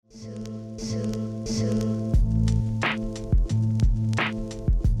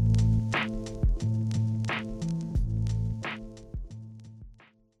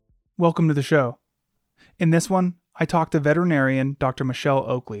Welcome to the show. In this one, I talk to veterinarian Dr. Michelle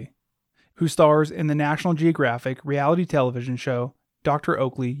Oakley, who stars in the National Geographic reality television show Dr.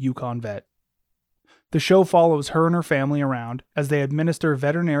 Oakley, Yukon Vet. The show follows her and her family around as they administer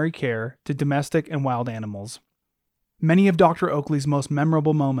veterinary care to domestic and wild animals. Many of Dr. Oakley's most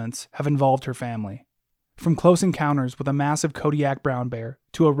memorable moments have involved her family. From close encounters with a massive Kodiak brown bear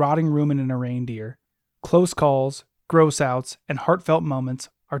to a rotting ruminant and a reindeer, close calls, gross outs, and heartfelt moments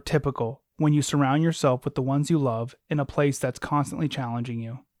are typical when you surround yourself with the ones you love in a place that's constantly challenging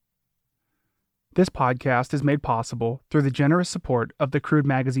you. This podcast is made possible through the generous support of the Crude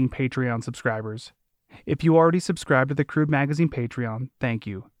Magazine Patreon subscribers. If you already subscribe to the Crude Magazine Patreon, thank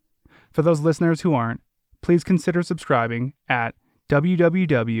you. For those listeners who aren't, please consider subscribing at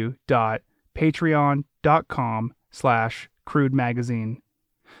www.patreon.com/crudemagazine.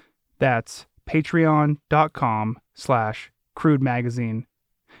 That's patreon.com/crudemagazine.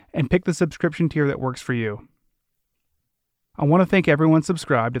 And pick the subscription tier that works for you. I want to thank everyone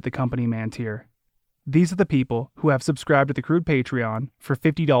subscribed at the Company Man tier. These are the people who have subscribed to the Crude Patreon for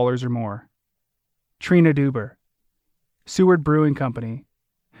 $50 or more. Trina Duber, Seward Brewing Company,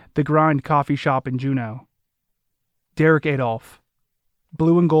 The Grind Coffee Shop in Juneau, Derek Adolph,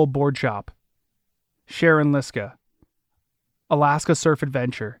 Blue and Gold Board Shop, Sharon Liska, Alaska Surf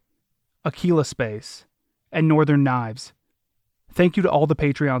Adventure, Aquila Space, and Northern Knives. Thank you to all the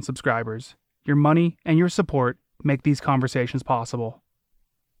Patreon subscribers. Your money and your support make these conversations possible.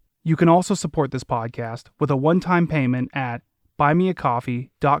 You can also support this podcast with a one-time payment at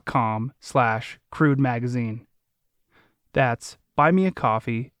buymeacoffee.com/crudemagazine. That's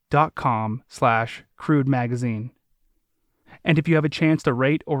buymeacoffee.com/crudemagazine. And if you have a chance to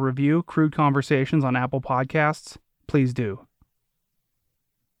rate or review Crude Conversations on Apple Podcasts, please do.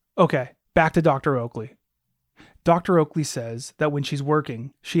 Okay, back to Dr. Oakley. Dr. Oakley says that when she's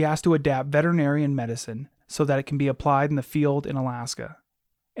working, she has to adapt veterinarian medicine so that it can be applied in the field in Alaska.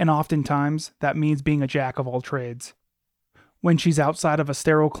 And oftentimes, that means being a jack of all trades. When she's outside of a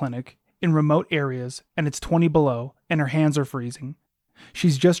sterile clinic, in remote areas, and it's 20 below, and her hands are freezing,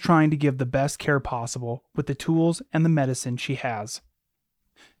 she's just trying to give the best care possible with the tools and the medicine she has.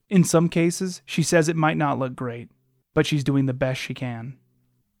 In some cases, she says it might not look great, but she's doing the best she can.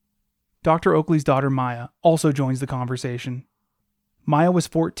 Dr. Oakley's daughter Maya also joins the conversation. Maya was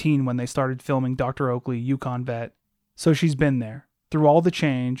 14 when they started filming Dr. Oakley, Yukon Vet, so she's been there, through all the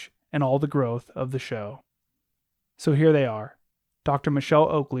change and all the growth of the show. So here they are, Dr. Michelle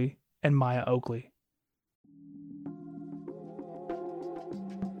Oakley and Maya Oakley.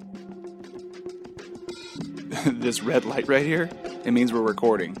 This red light right here, it means we're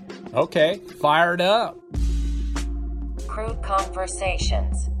recording. Okay, fire it up. Crude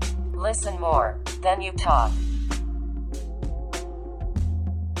Conversations. Listen more, then you talk.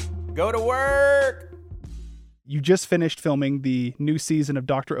 Go to work! You just finished filming the new season of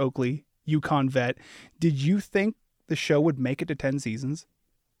Dr. Oakley, Yukon Vet. Did you think the show would make it to 10 seasons?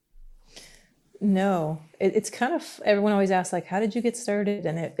 No. It's kind of, everyone always asks, like, how did you get started?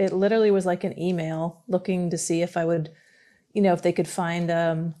 And it literally was like an email looking to see if I would, if they could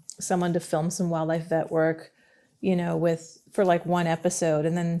find someone to film some wildlife vet work, for like one episode.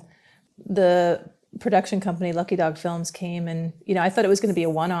 And then the production company, Lucky Dog Films, came and, I thought it was going to be a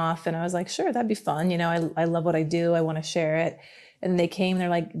one-off, and I was like, sure, that'd be fun. I love what I do. I want to share it. And they came, and they're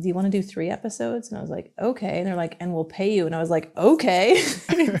like, do you want to do 3 episodes? And I was like, okay. And they're like, and we'll pay you. And I was like, okay.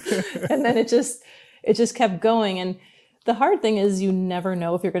 And then it just kept going. And the hard thing is you never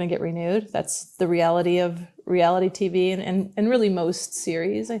know if you're going to get renewed. That's the reality of reality TV and really most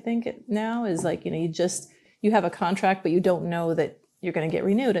series, I think now is like, you have a contract, but you don't know that you're going to get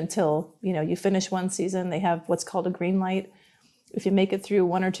renewed until, you finish one season. They have what's called a green light. If you make it through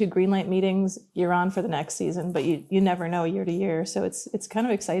 1 or 2 green light meetings, you're on for the next season, but you never know year to year. So it's kind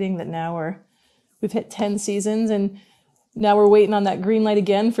of exciting that now we've hit 10 seasons, and now we're waiting on that green light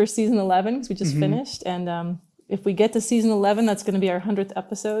again for season 11 because we just finished. And if we get to season 11, that's going to be our 100th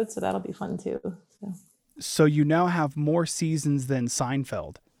episode. So that'll be fun too. So you now have more seasons than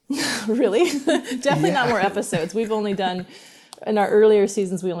Seinfeld. Really? Definitely not more episodes. We've only done, in our earlier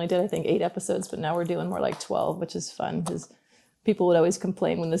seasons, we only did, I think, 8 episodes, but now we're doing more like 12, which is fun because people would always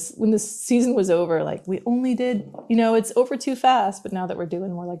complain when this season was over, like, we only did, it's over too fast. But now that we're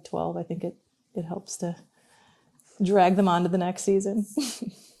doing more like 12, I think it helps to drag them on to the next season.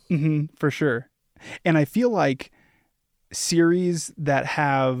 For sure. And I feel like series that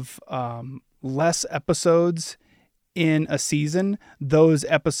have less episodes, in a season, those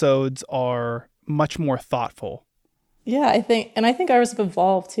episodes are much more thoughtful. Yeah, I think ours have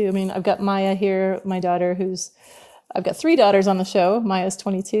evolved too. I mean, I've got Maya here, my daughter, I've got 3 daughters on the show. Maya's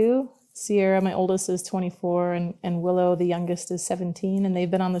 22, Sierra, my oldest, is 24, and Willow, the youngest, is 17, and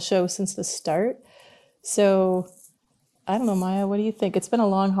they've been on the show since the start. So I don't know, Maya, what do you think? It's been a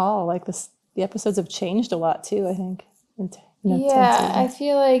long haul. Like the episodes have changed a lot too, I think. Yeah, I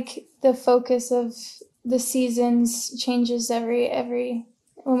feel like the focus of the seasons changes every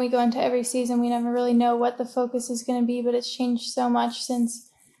when we go into every season. We never really know what the focus is going to be, but it's changed so much since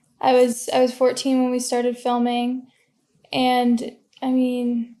I was 14 when we started filming, and I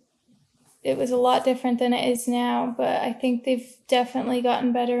mean, it was a lot different than it is now, but I think they've definitely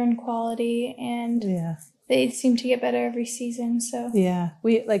gotten better in quality, and they seem to get better every season. So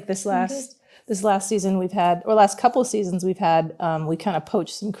we like this last season we've had, or last couple of seasons we've had, we kind of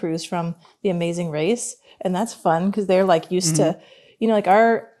poached some crews from The Amazing Race, and that's fun because they're like used to, you know, like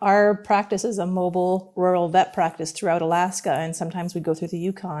our practice is a mobile rural vet practice throughout Alaska, and sometimes we go through the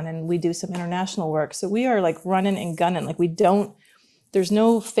Yukon and we do some international work. So we are like running and gunning, like there's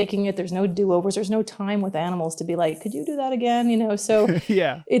no faking it. There's no do-overs. There's no time with animals to be like, could you do that again? You know, so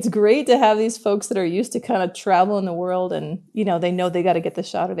it's great to have these folks that are used to kind of traveling the world, and, you know they got to get the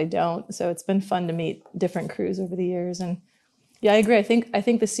shot or they don't. So it's been fun to meet different crews over the years. And yeah, I agree. I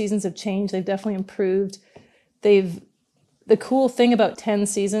think the seasons have changed. They've definitely improved. The cool thing about 10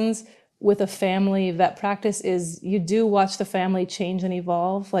 seasons with a family vet practice is you do watch the family change and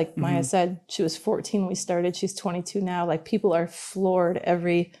evolve. Like Maya said, she was 14 when we started. She's 22 now. Like, people are floored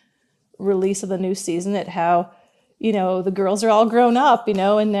every release of the new season at how, you know, the girls are all grown up, you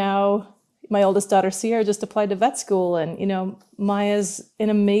know, and now my oldest daughter, Sierra, just applied to vet school, and, you know, Maya's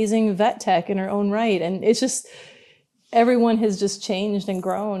an amazing vet tech in her own right. And it's just, everyone has just changed and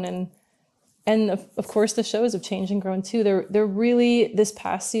grown. And of course the shows have changed and grown too. They're really, this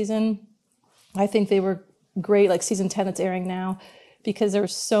past season, I think they were great, like season 10 that's airing now, because there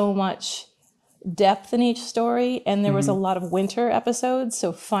was so much depth in each story, and there was a lot of winter episodes.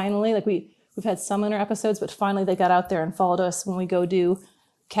 So finally, like we've had some winter episodes, but finally they got out there and followed us when we go do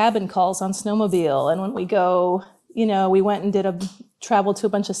cabin calls on snowmobile, and when we go, you know, we went and traveled to a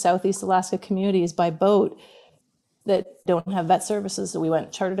bunch of Southeast Alaska communities by boat that don't have vet services. So we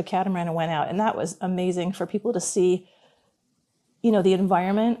chartered a catamaran and went out, and that was amazing for people to see, you know, the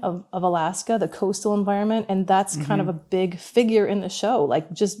environment of Alaska, the coastal environment. And that's kind of a big figure in the show,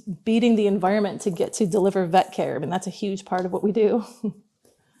 like just beating the environment to get to deliver vet care. I mean, that's a huge part of what we do.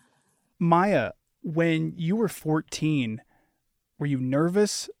 Maya, when you were 14, were you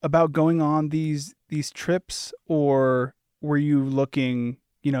nervous about going on these trips, or were you looking,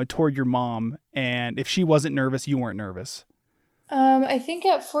 you know, toward your mom, and if she wasn't nervous, you weren't nervous? I think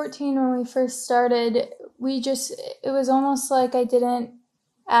at 14 when we first started, it was almost like I didn't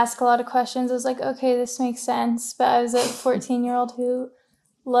ask a lot of questions. I was like, okay, this makes sense. But I was a 14-year-old who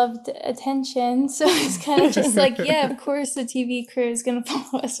loved attention. So it's kind of just like, yeah, of course the TV crew is going to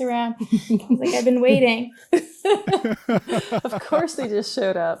follow us around. Like, I've been waiting. Of course they just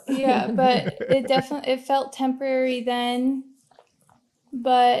showed up. Yeah, but it felt temporary then.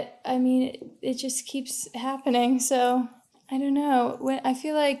 But I mean, it just keeps happening. So I don't know. I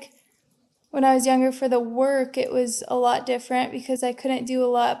feel like when I was younger for the work, it was a lot different because I couldn't do a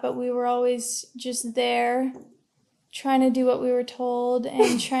lot, but we were always just there trying to do what we were told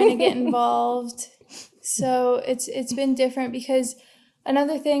and trying to get involved. So it's been different, because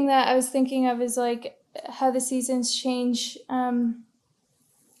another thing that I was thinking of is like how the seasons change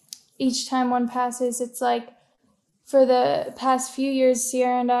each time one passes. It's like, for the past few years,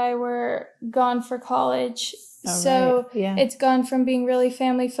 Sierra and I were gone for college. It's gone from being really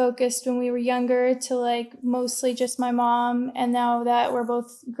family focused when we were younger to like mostly just my mom. And now that we're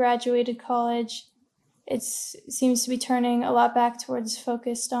both graduated college, it seems to be turning a lot back towards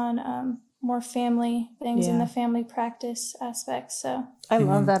focused on more family things in the family practice aspects. So I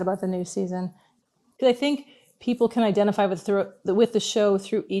love that about the new season, because I think people can identify with the show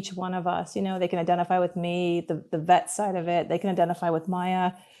through each one of us. You know, they can identify with me, the vet side of it. They can identify with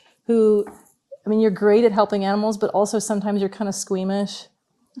Maya, who, I mean, you're great at helping animals, but also sometimes you're kind of squeamish.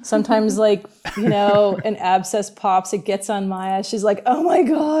 Sometimes, like, you know, an abscess pops, it gets on Maya. She's like, oh my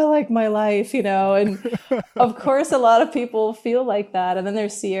God, like my life, you know. And of course, a lot of people feel like that. And then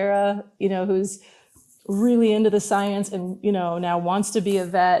there's Sierra, you know, who's really into the science and, you know, now wants to be a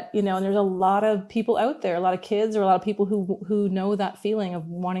vet, you know, and there's a lot of people out there, a lot of kids or a lot of people who know that feeling of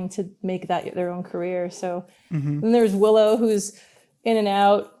wanting to make that their own career. So then there's Willow, who's in and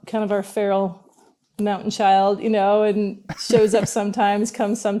out, kind of our feral mountain child, you know, and shows up sometimes,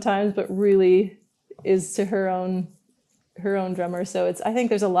 comes sometimes, but really is to her own her own drummer. So I think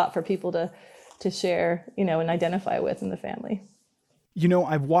there's a lot for people to share, and identify with in the family.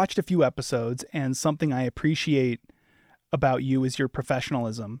 I've watched a few episodes, and something I appreciate about you is your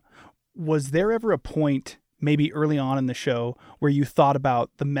professionalism. Was there ever a point, maybe early on in the show, where you thought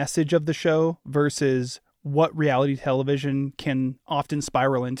about the message of the show versus what reality television can often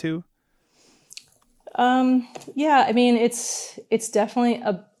spiral into? Yeah, I mean, it's definitely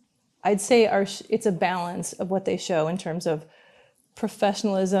I'd say it's a balance of what they show in terms of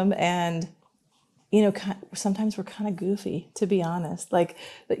professionalism and, sometimes we're kind of goofy, to be honest. Like,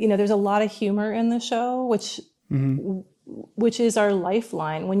 there's a lot of humor in the show, which is our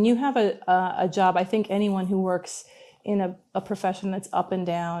lifeline. When you have a job, I think anyone who works in a profession that's up and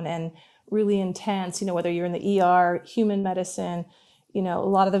down and really intense, whether you're in the ER, human medicine, a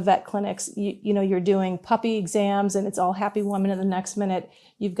lot of the vet clinics, you're doing puppy exams and it's all happy 1 minute, the next minute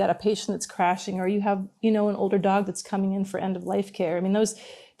you've got a patient that's crashing, or you have, an older dog that's coming in for end of life care. I mean,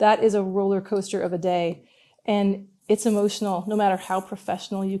 that is a roller coaster of a day, and it's emotional no matter how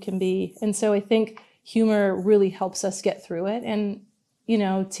professional you can be. And so I think humor really helps us get through it and,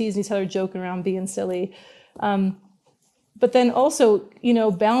 teasing each other, joking around, being silly. But then also,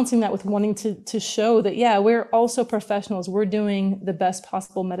 balancing that with wanting to show that, yeah, we're also professionals. We're doing the best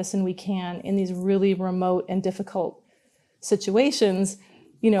possible medicine we can in these really remote and difficult situations,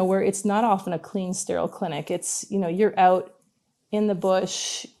 where it's not often a clean, sterile clinic. It's, you're out in the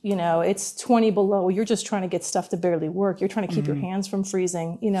bush, it's 20 below. You're just trying to get stuff to barely work. You're trying to keep your hands from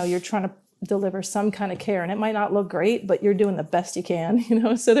freezing. You're trying to deliver some kind of care, and it might not look great, but you're doing the best you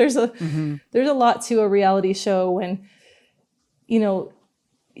can, So there's a lot to a reality show when,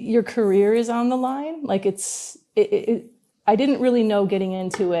 your career is on the line. Like I didn't really know getting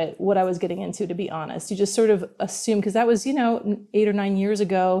into it what I was getting into, to be honest. You just sort of assume, because that was, 8 or 9 years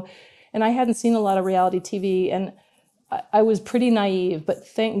ago, and I hadn't seen a lot of reality TV, and I was pretty naive, but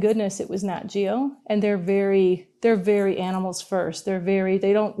thank goodness it was Nat Geo, and they're very animals first. We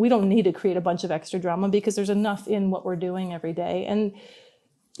don't need to create a bunch of extra drama because there's enough in what we're doing every day. And,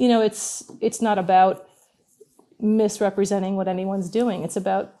 it's not about misrepresenting what anyone's doing. It's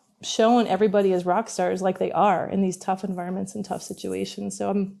about showing everybody as rock stars like they are in these tough environments and tough situations. So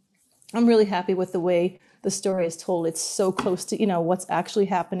I'm really happy with the way the story is told. It's so close to, what's actually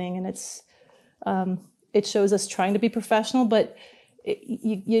happening, and it shows us trying to be professional, but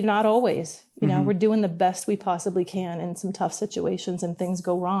you're not always, we're doing the best we possibly can in some tough situations, and things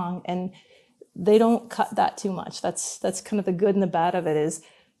go wrong, and they don't cut that too much. That's kind of the good and the bad of it is,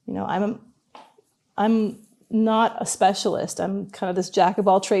 I'm not a specialist. I'm kind of this jack of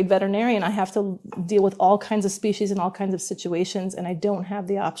all trade veterinarian. I have to deal with all kinds of species and all kinds of situations, and I don't have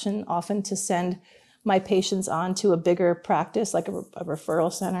the option often to send my patients on to a bigger practice like a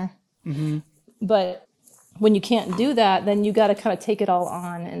referral center. But when you can't do that, then you got to kind of take it all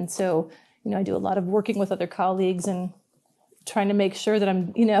on. And so, I do a lot of working with other colleagues and trying to make sure that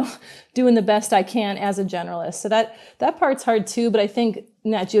I'm, doing the best I can as a generalist. So that part's hard too, but I think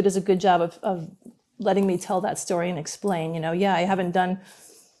Nat Geo does a good job of letting me tell that story and explain, I haven't done,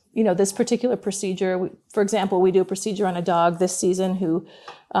 this particular procedure. For example, we do a procedure on a dog this season who,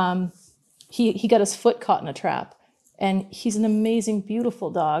 he got his foot caught in a trap, and he's an amazing,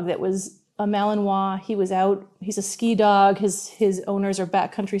 beautiful dog that was a Malinois. He was out, he's a ski dog. His owners are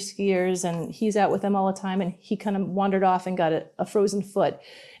backcountry skiers, and he's out with them all the time, and he kind of wandered off and got a frozen foot.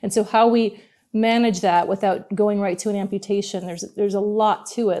 And so how we manage that without going right to an amputation, there's a lot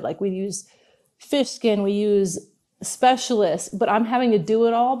to it. Like we use fish skin, we use specialists, but I'm having to do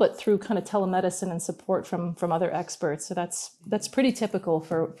it all, but through kind of telemedicine and support from other experts. So that's pretty typical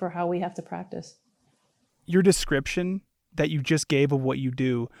for how we have to practice. Your description that you just gave of what you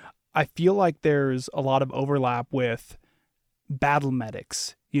do, I feel like there's a lot of overlap with battle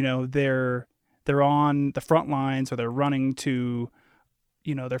medics. They're on the front lines, or they're running to,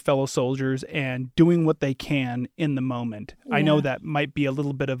 their fellow soldiers and doing what they can in the moment. Yeah. I know that might be a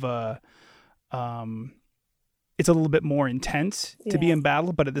little bit of it's a little bit more intense to be in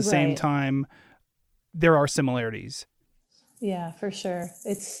battle, but at the same time, there are similarities. Yeah, for sure.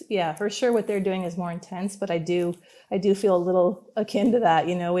 For sure what they're doing is more intense, but I do feel a little akin to that.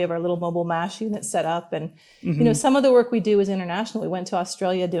 We have our little mobile MASH unit set up, and, some of the work we do is international. We went to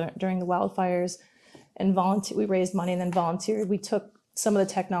Australia during the wildfires and we raised money and then volunteered. We took some of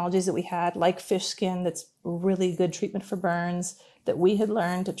the technologies that we had, like fish skin, that's really good treatment for burns, that we had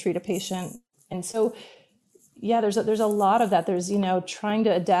learned to treat a patient. And so, there's a lot of that. There's, trying to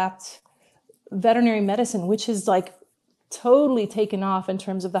adapt veterinary medicine, which is like totally taken off in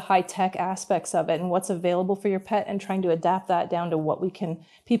terms of the high tech aspects of it and what's available for your pet, and trying to adapt that down to what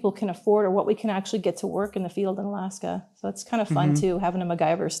people can afford, or what we can actually get to work in the field in Alaska. So it's kind of fun too, having to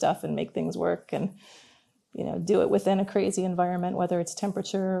MacGyver stuff and make things work, and do it within a crazy environment, whether it's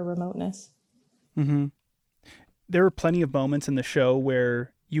temperature or remoteness. There are plenty of moments in the show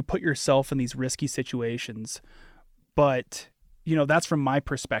where you put yourself in these risky situations, but that's from my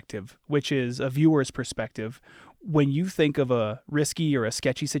perspective, which is a viewer's perspective. When you think of a risky or a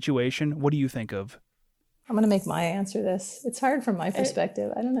sketchy situation, what do you think of? I'm going to make Maya answer this. It's hard from my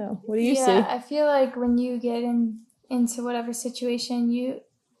perspective. I don't know. What do you see? Yeah, I feel like when you get into whatever situation, you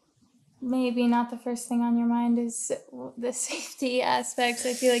maybe not the first thing on your mind is the safety aspects.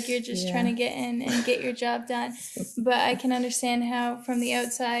 I feel like you're just trying to get in and get your job done. But I can understand how from the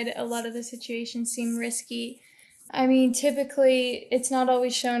outside, a lot of the situations seem risky. I mean, typically, it's not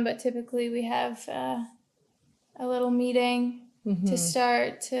always shown, but typically we have a little meeting to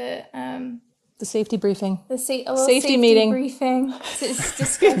start to the safety briefing. A little safety meeting briefing to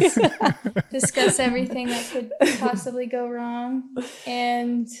discuss everything that could possibly go wrong,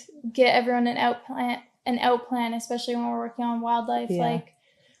 and get everyone an out plan, especially when we're working on wildlife. Like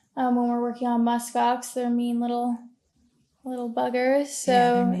when we're working on muskox, they're mean little buggers. So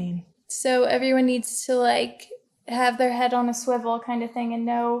they're mean. So everyone needs to have their head on a swivel kind of thing, and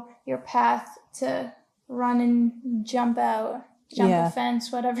know your path to run and jump a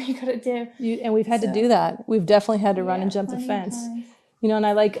fence, whatever you gotta do. And we've had to do that. We've definitely had to run and jump the fence. And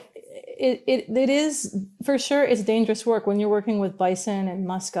I it is, for sure, it's dangerous work when you're working with bison and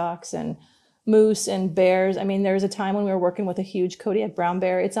muskox and moose and bears. I mean, there was a time when we were working with a huge Kodiak brown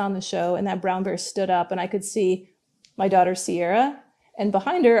bear. It's on the show, and that brown bear stood up, and I could see my daughter Sierra, and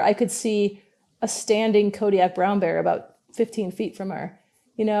behind her I could see a standing Kodiak brown bear about 15 feet from her.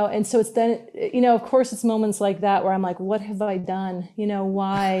 And so it's then, of course, it's moments like that where I'm like, what have I done?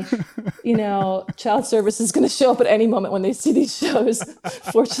 Why, child service is going to show up at any moment when they see these shows.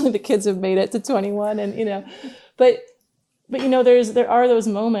 Fortunately, the kids have made it to 21 but there are those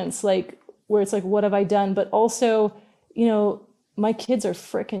moments where it's like, what have I done? But also, my kids are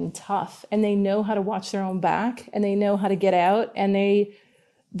freaking tough, and they know how to watch their own back, and they know how to get out, and they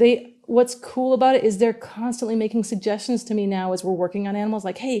what's cool about it is they're constantly making suggestions to me now as we're working on animals,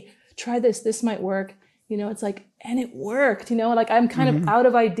 like, hey, try this might work. It's like, and it worked, I'm kind of out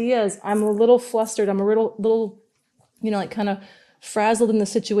of ideas. I'm a little flustered. I'm a little, kind of frazzled in the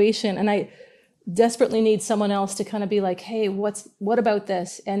situation. And I desperately need someone else to kind of be like, hey, what about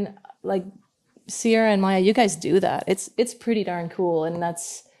this? And Sierra and Maya, you guys do that. It's pretty darn cool. And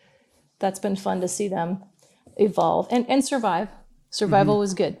that's been fun to see them evolve and survive. Survival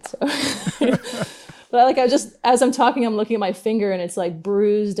was good. So. But as I'm talking, I'm looking at my finger, and it's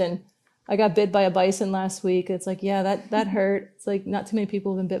bruised, and I got bit by a bison last week. It's that hurt. It's not too many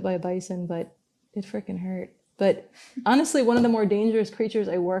people have been bit by a bison, but it freaking hurt. But honestly, one of the more dangerous creatures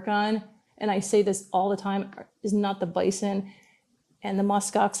I work on, and I say this all the time, is not the bison and the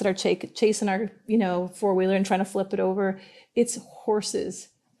muskox that are chasing our, four-wheeler and trying to flip it over. It's horses.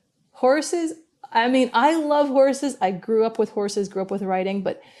 Horses. I mean, I love horses. I grew up with horses, grew up with riding,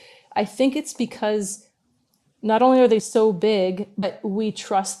 but I think it's because not only are they so big, but we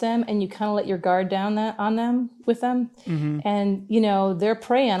trust them, and you kind of let your guard down with them. And, they're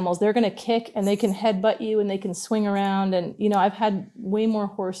prey animals. They're going to kick, and they can headbutt you, and they can swing around. And, I've had way more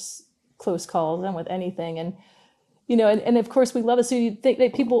horse close calls than with anything. And, and of course we love it. So you think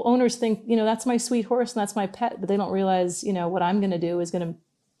that owners think, that's my sweet horse and that's my pet, but they don't realize, what I'm going to do is going to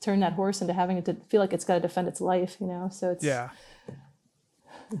turn that horse into having to feel like it's got to defend its life, so it's,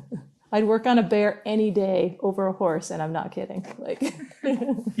 I'd work on a bear any day over a horse, and I'm not kidding.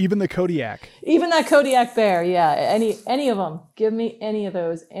 Even the Kodiak. Even that Kodiak bear, yeah. Any of them. Give me any of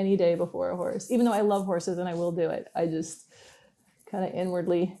those any day before a horse. Even though I love horses and I will do it, I just kind of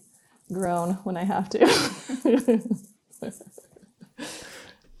inwardly groan when I have to.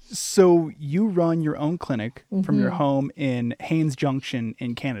 So you run your own clinic from your home in Haines Junction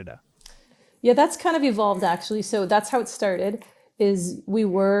in Canada. Yeah, that's kind of evolved, actually. So that's how it started. Is we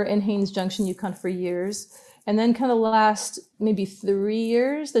were in Haines Junction, Yukon for years. And then kind of the last maybe 3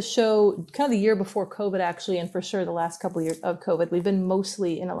 years, the show, kind of the year before COVID actually, and for sure the last couple of years of COVID, we've been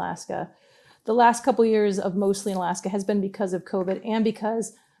mostly in Alaska. The last couple of years of mostly in Alaska has been because of COVID, and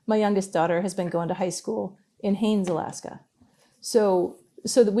because my youngest daughter has been going to high school in Haines, Alaska. So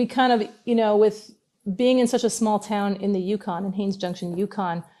that we kind of, with being in such a small town in the Yukon, in Haines Junction,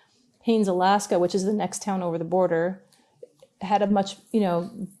 Yukon, Haines, Alaska, which is the next town over the border, had a much,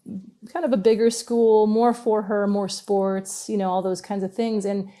 kind of a bigger school, more for her, more sports, all those kinds of things.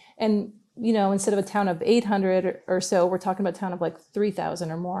 And instead of a town of 800 or so, we're talking about a town of like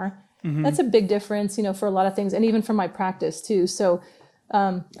 3,000 or more. That's a big difference, for a lot of things, and even for my practice too. So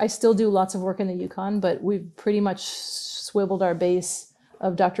I still do lots of work in the Yukon, but we've pretty much swiveled our base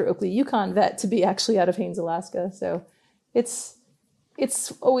of Dr. Oakley Yukon vet to be actually out of Haines, Alaska. So it's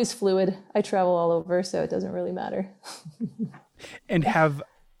always fluid. I travel all over, so it doesn't really matter. And have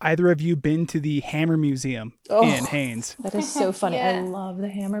either of you been to the Hammer Museum in Haines? That is so funny. Yeah. I love the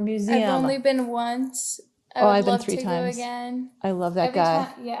Hammer Museum. I've only been once. I would I've been love 3 to times. go again. I love that Every guy.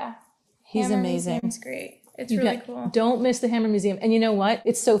 time, yeah. He's Hammer amazing. Museum's great. It's really cool. Don't miss the Hammer Museum. And you know what?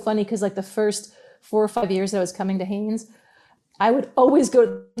 It's so funny because like the first 4 or 5 years that I was coming to Haines, I would always go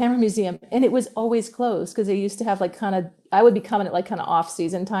to the Hammer Museum and it was always closed because they used to have I would be coming at like kind of off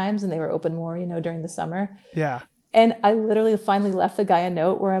season times and they were open more, during the summer. Yeah. And I literally finally left the guy a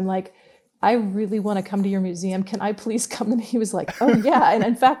note where I'm like, I really want to come to your museum. Can I please come? And he was like, oh yeah. And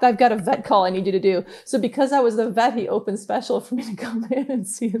in fact, I've got a vet call I need you to do. So because I was the vet, he opened special for me to come in and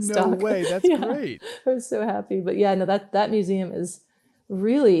see his No dog. way. That's great. I was so happy. But yeah, no, that museum is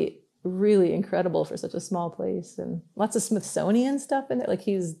really, really incredible for such a small place, and lots of Smithsonian stuff in it. Like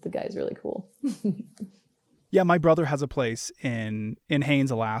the guy's really cool. Yeah, my brother has a place in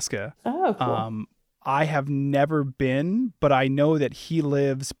Haines, Alaska. Oh, cool. I have never been, but I know that he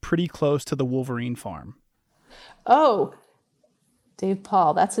lives pretty close to the Wolverine farm. Oh, Dave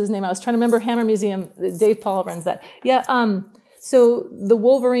Paul, that's his name. I was trying to remember Hammer Museum. Dave Paul runs that. Yeah. So the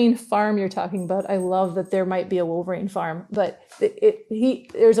Wolverine farm you're talking about, I love that there might be a Wolverine farm, but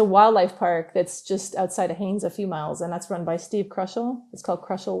there's a wildlife park that's just outside of Haines, a few miles, and that's run by Steve Krushel. It's called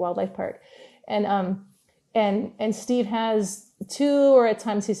Krushel Wildlife Park, and Steve has 2, or at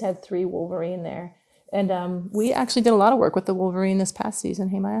times he's had 3 Wolverine there, and we actually did a lot of work with the Wolverine this past season.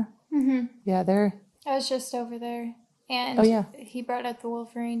 Hey, Maya. Mm-hmm. Yeah, they're. I was just over there, and he brought out the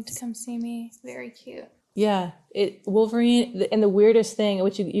Wolverine to come see me. Very cute. Yeah, Wolverine, and the weirdest thing,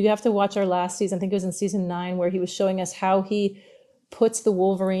 which you have to watch our last season, I think it was in season 9, where he was showing us how he puts the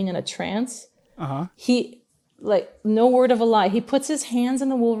Wolverine in a trance. He, no word of a lie, he puts his hands in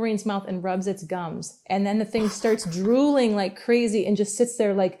the Wolverine's mouth and rubs its gums, and then the thing starts drooling like crazy and just sits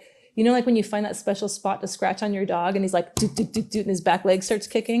there like when you find that special spot to scratch on your dog and he's like doot, doot, doot, doot, and his back leg starts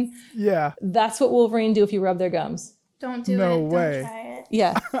kicking. Yeah, that's what Wolverine do if you rub their gums. Don't do it. No way. Don't try it.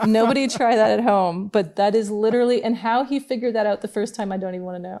 Yeah, nobody try that at home, but that is literally, and how he figured that out the first time, I don't even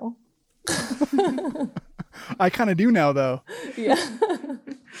want to know. I kind of do now, though. Yeah.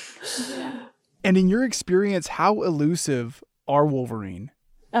 And in your experience, how elusive are Wolverine?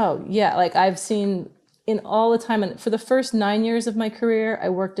 Oh, yeah. Like I've seen in all the time, and for the first 9 years of my career, I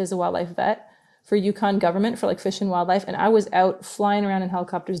worked as a wildlife vet for Yukon government for like fish and wildlife. And I was out flying around in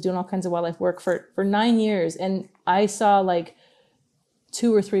helicopters doing all kinds of wildlife work for 9 years. And I saw like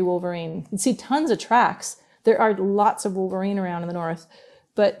 2 or 3 Wolverine. You'd see tons of tracks. There are lots of Wolverine around in the north,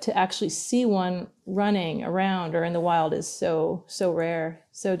 but to actually see one running around or in the wild is so, so rare.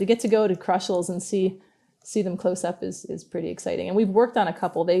 So to get to go to Krushel's and see them close up is pretty exciting. And we've worked on a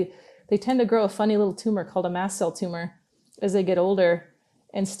couple. They tend to grow a funny little tumor called a mast cell tumor as they get older.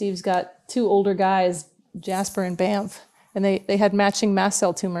 And Steve's got 2 older guys, Jasper and Banff, and they had matching mast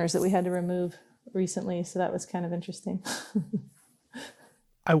cell tumors that we had to remove recently. So that was kind of interesting.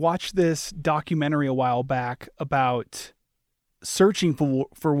 I watched this documentary a while back about searching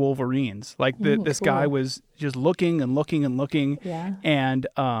for Wolverines. Like this cool. guy was just looking and looking and looking. Yeah. And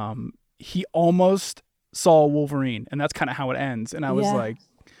he almost saw a Wolverine, and that's kind of how it ends. And I was like,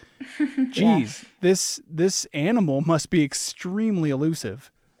 geez, this animal must be extremely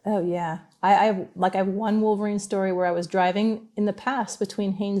elusive. Oh yeah. I have one Wolverine story where I was driving in the pass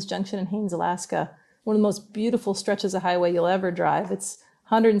between Haines Junction and Haines, Alaska. One of the most beautiful stretches of highway you'll ever drive. It's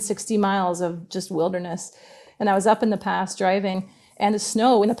 160 miles of just wilderness. And I was up in the pass driving, and the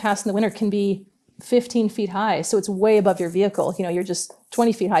snow in the pass in the winter can be 15 feet high. So it's way above your vehicle. You're just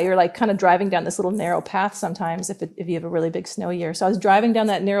 20 feet high. You're like kind of driving down this little narrow path sometimes if you have a really big snow year. So I was driving down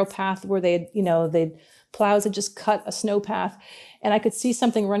that narrow path where plows had just cut a snow path, and I could see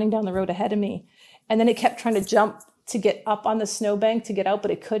something running down the road ahead of me. And then it kept trying to jump to get up on the snowbank to get out,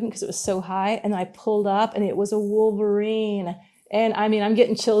 but it couldn't because it was so high. And then I pulled up, and it was a Wolverine. And I mean, I'm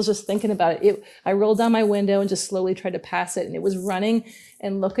getting chills just thinking about it. I rolled down my window and just slowly tried to pass it. And it was running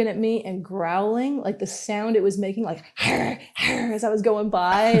and looking at me and growling, like the sound it was making, like, "Harr, harr," as I was going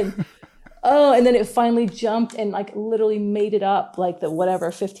by. And Oh, and then it finally jumped and like literally made it up like the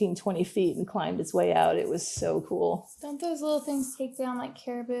whatever 15, 20 feet and climbed its way out. It was so cool. Don't those little things take down like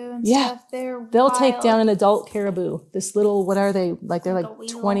caribou and Yeah. stuff? They'll Wild. take down an adult caribou. This little, what are they? Like they're Like a like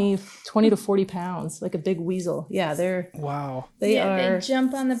weasel. 20 to 40 pounds, like a big weasel. Yeah, Wow. they yeah, are. they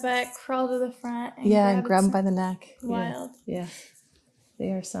jump on the back, crawl to the front, and And grab them its by the neck. Wild. Yeah.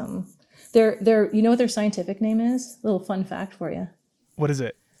 They are something. They're, you know what their scientific name is? Little fun fact for you. What is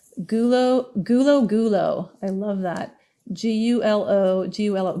it? Gulo. I love that. Gulo.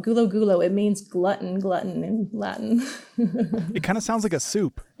 Gulo. It means glutton in Latin. It kind of sounds like a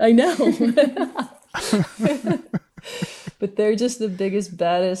soup. I know. But they're just the biggest,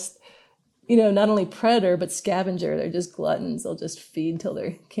 baddest, not only predator, but scavenger. They're just gluttons. They'll just feed till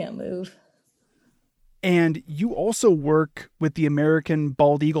they can't move. And you also work with the American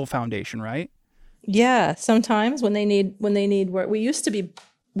Bald Eagle Foundation, right? Yeah, sometimes when they need work. We used to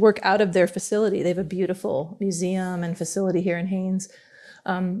work out of their facility. They have a beautiful museum and facility here in Haines.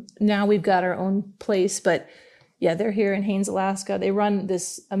 Now we've got our own place, but yeah, they're here in Haines, Alaska. They run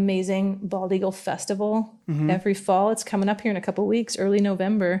this amazing Bald Eagle Festival every fall. It's coming up here in a couple weeks, early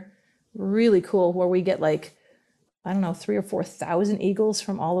November. Really cool, where we get 3,000 or 4,000 eagles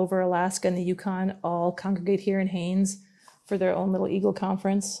from all over Alaska and the Yukon all congregate here in Haines for their own little eagle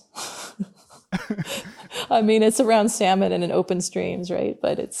conference. I mean, it's around salmon and in open streams, right?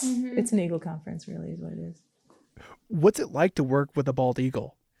 But it's an eagle conference, really, is what it is. What's it like to work with a bald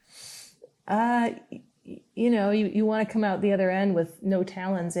eagle? You want to come out the other end with no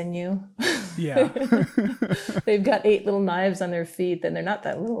talons in you. Yeah. They've got 8 little knives on their feet, and they're not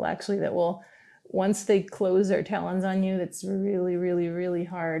that little, actually, that will, once they close their talons on you, that's really, really, really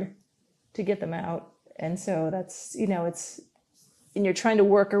hard to get them out. And so that's, and you're trying to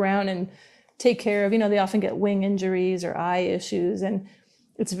work around and take care of, they often get wing injuries or eye issues, and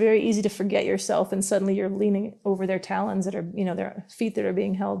it's very easy to forget yourself, and suddenly you're leaning over their talons that are, their feet that are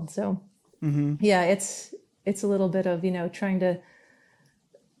being held. So yeah, it's a little bit of, trying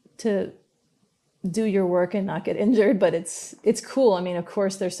to do your work and not get injured, but it's cool. I mean, of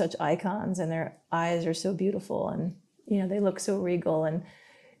course, they're such icons, and their eyes are so beautiful, and, they look so regal, and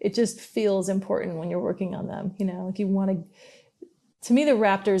it just feels important when you're working on them. Like you want to me, the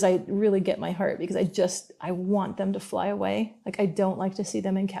raptors, I really get my heart, because I want them to fly away. Like, I don't like to see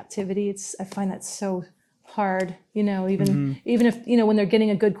them in captivity. I find that so hard, even if, when they're getting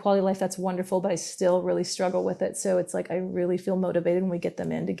a good quality of life, that's wonderful, but I still really struggle with it. So it's like, I really feel motivated when we get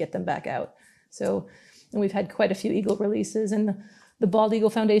them in to get them back out. So, and we've had quite a few eagle releases, and the Bald Eagle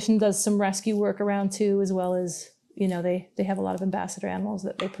Foundation does some rescue work around too, as well as, they have a lot of ambassador animals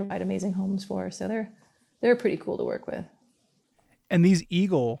that they provide amazing homes for. So they're pretty cool to work with. And these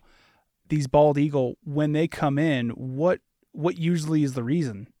bald eagle, when they come in, what usually is the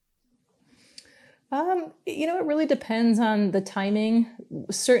reason? It really depends on the timing.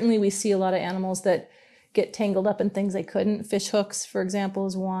 Certainly we see a lot of animals that get tangled up in things they couldn't. Fish hooks, for example,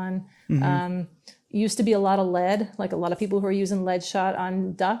 is one. Used to be a lot of lead, like a lot of people who are using lead shot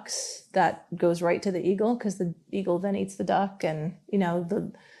on ducks, that goes right to the eagle, because the eagle then eats the duck, and,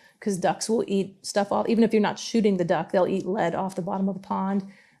 because ducks will eat stuff off, even if you're not shooting the duck, they'll eat lead off the bottom of the pond.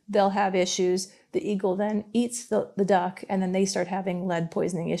 They'll have issues. The eagle then eats the duck, and then they start having lead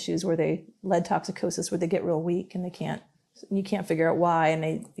poisoning issues, lead toxicosis, where they get real weak and you can't figure out why. And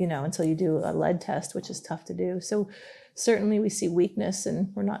they, until you do a lead test, which is tough to do. So certainly we see weakness,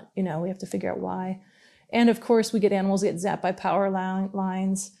 and we're not, we have to figure out why. And of course we get animals get zapped by power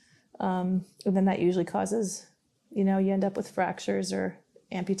lines. And then that usually causes, you end up with fractures or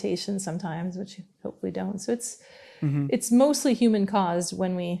amputations sometimes, which you hopefully don't. So it's mostly human caused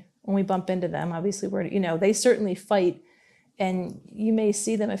when we bump into them. Obviously they certainly fight, and you may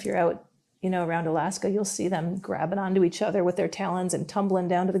see them if you're out, around Alaska, you'll see them grabbing onto each other with their talons and tumbling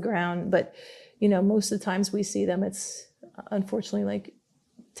down to the ground. But, most of the times we see them, it's unfortunately like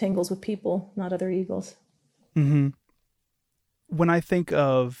tangles with people, not other eagles. Mm-hmm. When I think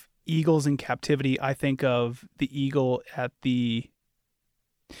of eagles in captivity, I think of the eagle at the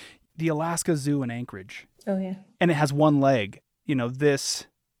Alaska Zoo in Anchorage. Oh yeah. And it has one leg. This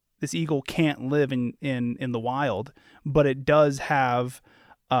eagle can't live in the wild, but it does have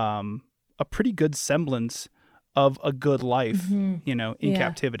a pretty good semblance of a good life, in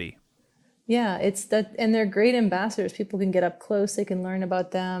captivity. Yeah, it's that, and they're great ambassadors. People can get up close, they can learn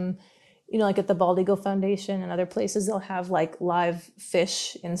about them. Like at the Bald Eagle Foundation and other places, they'll have like live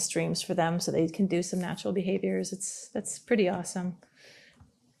fish in streams for them, so they can do some natural behaviors. That's pretty awesome.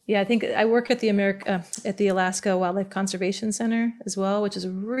 Yeah, I think I work at the Alaska Wildlife Conservation Center as well, which is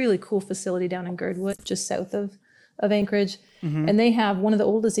a really cool facility down in Girdwood, just south of of Anchorage. And they have one of the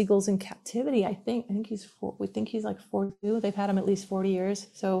oldest eagles in captivity. I think we think he's like 42. They've had him at least 40 years.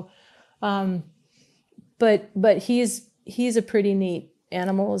 So, but he's a pretty neat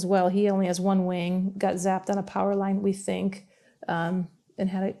animal as well. He only has one wing, got zapped on a power line, we think, and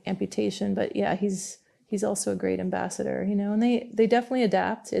had an amputation. But yeah, he's also a great ambassador, you know, and they definitely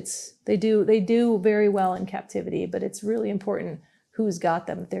adapt. They do very well in captivity, but it's really important who's got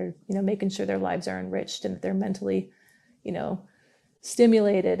them. They're, you know, making sure their lives are enriched and that they're mentally, you know,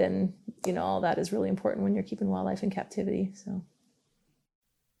 stimulated, and, you know, all that is really important when you're keeping wildlife in captivity. So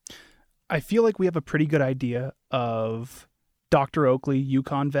I feel like we have a pretty good idea of Dr. Oakley,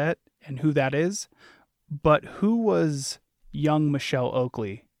 Yukon vet, and who that is. But who was young Michelle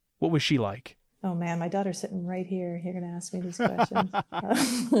Oakley? What was she like? Oh man, my daughter's sitting right here. You're going to ask me these questions.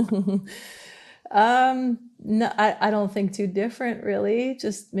 No, I don't think too different really,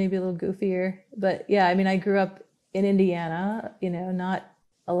 just maybe a little goofier. But yeah, I mean, I grew up in Indiana, you know, not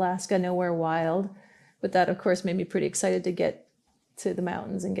Alaska, nowhere wild. But that of course made me pretty excited to get to the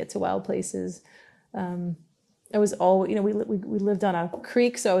mountains and get to wild places. I was all, you know, we lived on a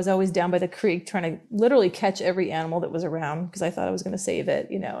creek, so I was always down by the creek trying to literally catch every animal that was around because I thought I was going to save it,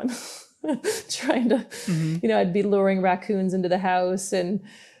 you know, and trying to, you know, I'd be luring raccoons into the house and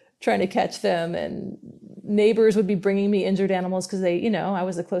trying to catch them, and neighbors would be bringing me injured animals because they, you know, I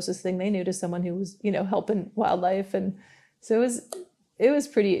was the closest thing they knew to someone who was, you know, helping wildlife. And so it was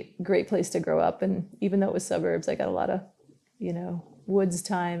pretty great place to grow up. And even though it was suburbs, I got a lot of, you know, woods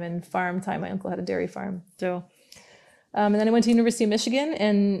time and farm time. My uncle had a dairy farm. So, and then I went to University of Michigan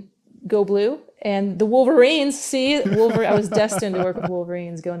and go blue, and the Wolverines, I was destined to work with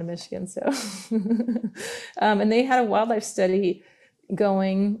Wolverines going to Michigan. So, and they had a wildlife study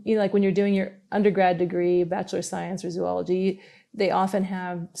going, you know, like when you're doing your undergrad degree, bachelor of science or zoology, they often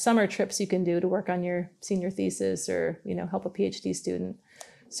have summer trips you can do to work on your senior thesis or, you know, help a PhD student.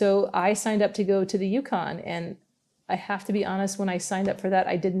 So I signed up to go to the Yukon, and I have to be honest, when I signed up for that,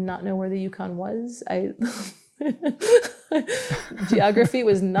 I did not know where the Yukon was. Geography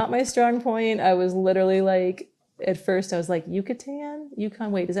was not my strong point. I was literally like, at first I was like, Yucatan?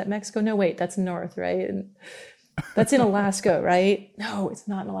 Yukon, wait, is that Mexico? No, wait, that's north, right? And that's in Alaska, right? No, it's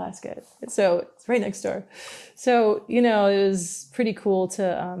not in Alaska. So it's right next door. So, you know, it was pretty cool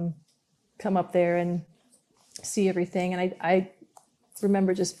to come up there and see everything. And I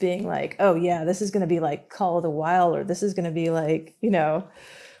remember just being like, oh yeah, this is going to be like Call of the Wild, or this is going to be like, you know,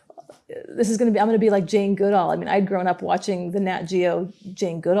 I'm going to be like Jane Goodall. I mean, I'd grown up watching the Nat Geo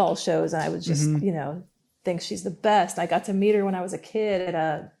Jane Goodall shows, and I would just, you know, think she's the best. I got to meet her when I was a kid at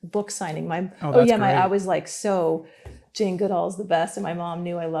a book signing. I was like, so Jane Goodall's the best. And my mom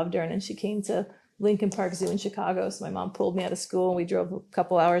knew I loved her. And then she came to Lincoln Park Zoo in Chicago. So my mom pulled me out of school, and we drove a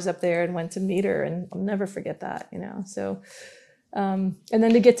couple hours up there and went to meet her. And I'll never forget that, you know? So, and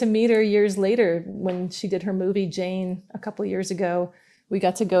then to get to meet her years later, when she did her movie, Jane, a couple years ago, we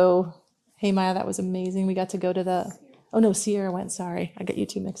got to go, hey Maya, that was amazing. We got to go to Sierra went, sorry. I get you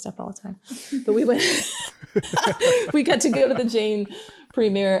two mixed up all the time. But we went, we got to go to the Jane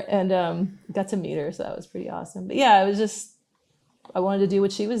premiere and got to meet her. So that was pretty awesome. But yeah, it was just, I wanted to do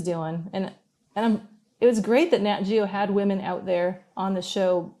what she was doing. And it was great that Nat Geo had women out there on the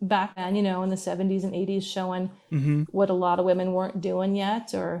show back then, you know, in the 70s and 80s, showing what a lot of women weren't doing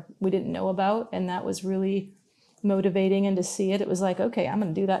yet, or we didn't know about. And that was really motivating. And to see it, it was like, okay, I'm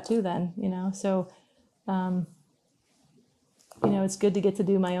going to do that too then, you know? So, you know, it's good to get to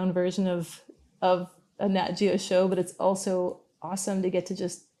do my own version of a Nat Geo show, but it's also awesome to get to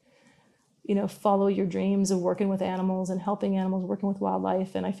just, you know, follow your dreams of working with animals and helping animals, working with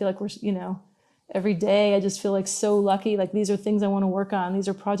wildlife. And I feel like we're, you know, every day I just feel like so lucky. Like these are things I want to work on. These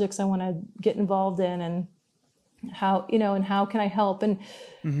are projects I want to get involved in, and how, you know, and how can I help? And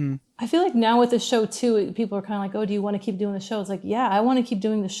I feel like now with the show too, people are kind of like, oh, do you want to keep doing the show? It's like, yeah, I want to keep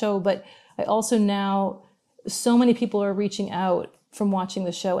doing the show, but I also now, so many people are reaching out from watching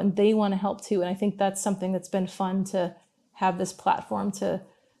the show, and they want to help too. And I think that's something that's been fun, to have this platform to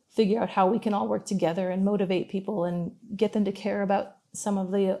figure out how we can all work together and motivate people and get them to care about some of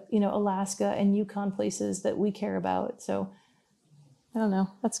the, you know, Alaska and Yukon places that we care about. So I don't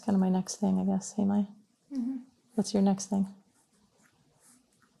know. That's kind of my next thing, I guess. Hey, Mai, what's your next thing?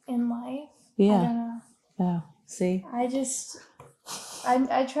 In life? Yeah. I don't know. Oh, see? I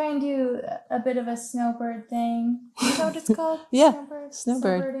try and do a bit of a snowbird thing. Is that what it's called? Yeah, Snowbird.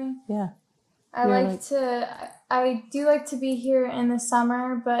 snowbirding. Yeah. I do like to be here in the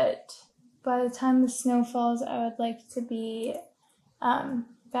summer, but by the time the snow falls, I would like to be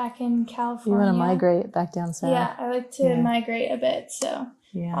back in California. You want to migrate back down south? Yeah, I like to migrate a bit, so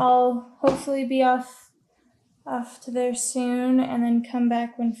yeah. I'll hopefully be off off to there soon and then come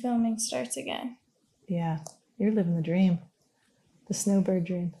back when filming starts again. Yeah, you're living the dream. The snowbird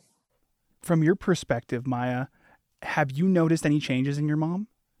dream. From your perspective, Maya, have you noticed any changes in your mom?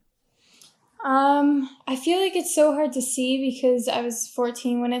 I feel like it's so hard to see because I was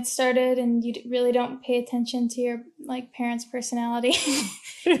 14 when it started, and you really don't pay attention to your like parents' personality.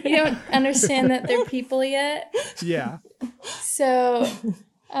 You don't understand that they're people yet. Yeah. So,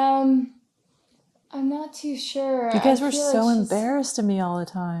 I'm not too sure. You guys were feel so it's just- embarrassed of me all the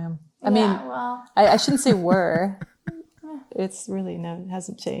time. I Yeah, mean, well, I shouldn't say were. It's really it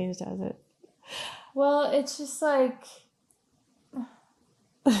hasn't changed, has it? well, it's just like,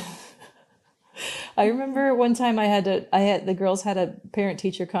 I remember one time the girls had a parent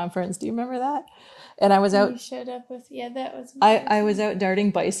teacher conference. Do you remember that? And I was you out showed up with, yeah, that was. I was out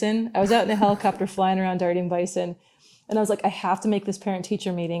darting bison. I was out in a helicopter flying around darting bison. And I was like, I have to make this parent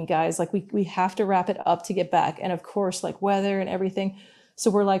teacher meeting, guys. Like we have to wrap it up to get back. And of course, like weather and everything. So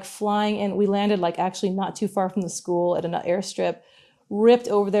we're like flying in. We landed like actually not too far from the school at an airstrip, ripped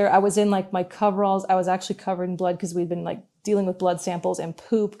over there. I was in like my coveralls. I was actually covered in blood because we'd been like dealing with blood samples and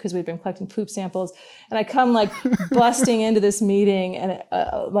poop because we'd been collecting poop samples. And I come like busting into this meeting, and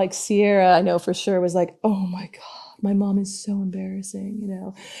like Sierra, I know for sure, was like, oh my God, my mom is so embarrassing, you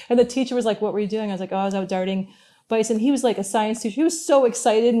know? And the teacher was like, what were you doing? I was like, oh, I was out darting bison. He was like a science teacher. He was so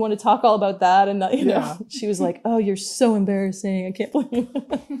excited and wanted to talk all about that. And you know, she was like, oh, you're so embarrassing. I can't believe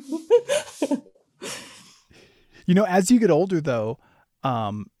it. You know, as you get older, though,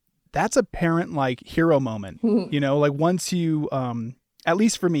 that's a parent like hero moment. You know, like once you, at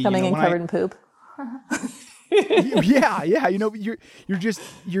least for me, Coming you know, in covered in poop. yeah. You know,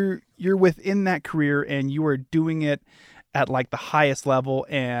 you're within that career and you are doing it at like the highest level,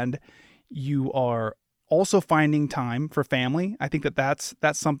 and you are also finding time for family. I think that's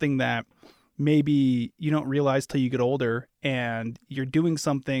something that maybe you don't realize till you get older, and you're doing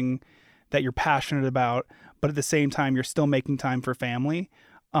something that you're passionate about, but at the same time, you're still making time for family,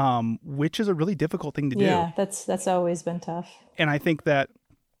 which is a really difficult thing to do. Yeah, that's always been tough. And I think that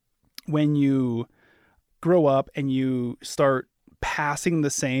when you grow up and you start passing the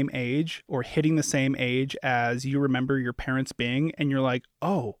same age or hitting the same age as you remember your parents being, and you're like,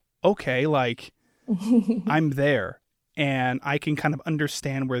 oh, okay, like I'm there and I can kind of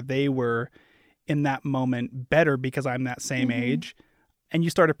understand where they were in that moment better because I'm that same age, and you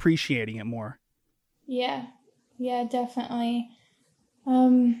start appreciating it more. Yeah, definitely. I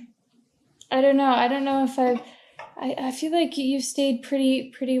don't know if I feel like you've stayed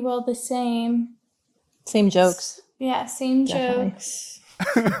pretty well the same. Same jokes. Yeah, same Definitely. jokes.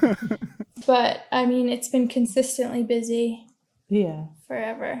 But I mean, it's been consistently busy Yeah.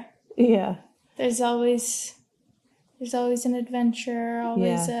 forever. Yeah. There's always an adventure,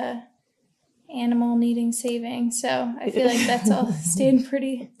 always a animal needing saving. So I feel like that's all stayed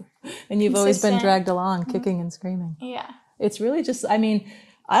pretty. And you've always been consistent. dragged along, kicking and screaming. Yeah. It's really just, I mean,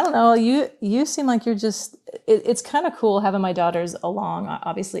 I don't know. You seem like you're just, it's kind of cool having my daughters along,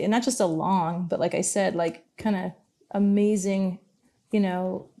 obviously. And not just along, but like I said, like kind of amazing, you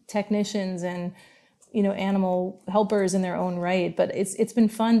know, technicians and, you know, animal helpers in their own right. But it's been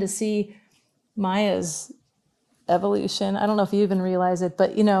fun to see Maya's evolution. I don't know if you even realize it,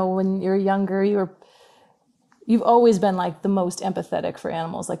 but you know, when you're younger, you've always been like the most empathetic for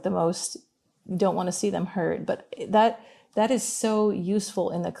animals, like the most, you don't want to see them hurt. But that is so useful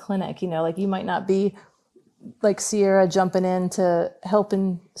in the clinic, you know, like you might not be like Sierra jumping in to help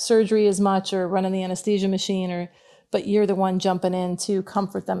in surgery as much or running the anesthesia machine, but you're the one jumping in to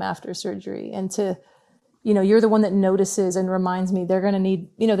comfort them after surgery and to, you know, you're the one that notices and reminds me they're going to need,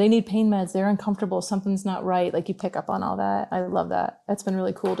 you know, they need pain meds. They're uncomfortable. Something's not right. Like you pick up on all that. I love that. That's been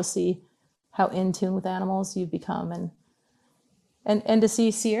really cool to see how in tune with animals you've become, and to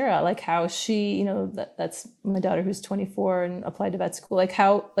see Sierra, like how she, you know, that's my daughter who's 24 and applied to vet school, like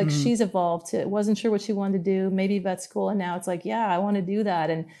how, like she's evolved to, wasn't sure what she wanted to do, maybe vet school. And now it's like, yeah, I want to do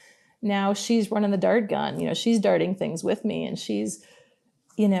that. And now she's running the dart gun, you know, she's darting things with me and she's,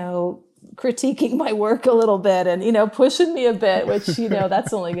 you know, critiquing my work a little bit and, you know, pushing me a bit, which, you know,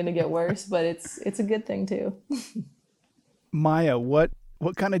 that's only going to get worse, but it's a good thing too. Maya, what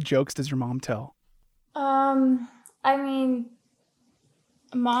kind of jokes does your mom tell? I mean,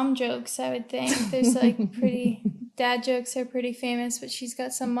 mom jokes, I would think. There's like dad jokes are pretty famous, but she's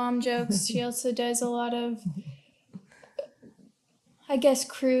got some mom jokes. She also does a lot of, I guess,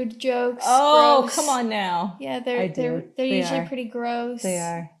 crude jokes. Oh, gross. come on now. Yeah, I they're do. They usually are. pretty gross. They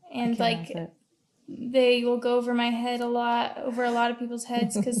are. And I can't like, help it. they will go over my head over a lot of people's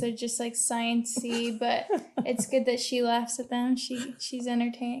heads because they're just like sciencey, but it's good that she laughs at them. She's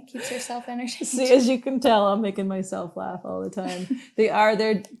entertained, keeps herself entertained. See, as you can tell, I'm making myself laugh all the time.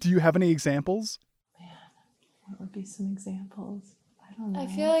 They're. Do you have any examples? What would be some examples? I don't know. I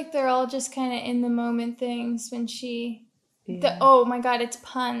feel like they're all just kind of in the moment things when she. Yeah. Oh my God, it's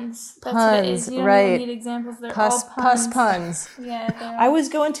puns. That's what it is. You don't right. even need examples. They're all puns. Puns. Yeah. I was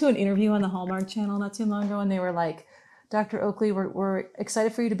going to an interview on the Hallmark Channel not too long ago, and they were like, Dr. Oakley, we're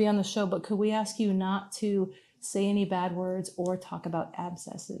excited for you to be on the show, but could we ask you not to say any bad words or talk about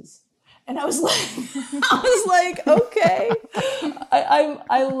abscesses? And I was like, okay.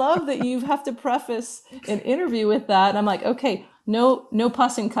 I love that you have to preface an interview with that. And I'm like, okay, no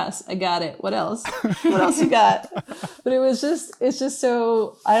puss and cuss. I got it. What else? What else you got? But it's just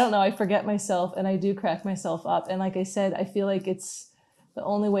so, I don't know. I forget myself and I do crack myself up. And like I said, I feel like it's the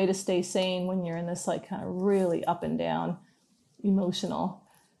only way to stay sane when you're in this like kind of really up and down emotional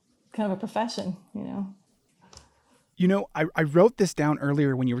kind of a profession, you know? You know, I wrote this down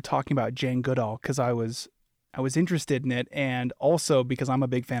earlier when you were talking about Jane Goodall because I was interested in it, and also because I'm a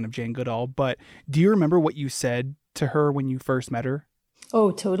big fan of Jane Goodall. But do you remember what you said to her when you first met her? Oh,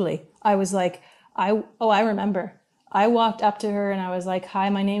 totally. I was like, I remember. I walked up to her and I was like,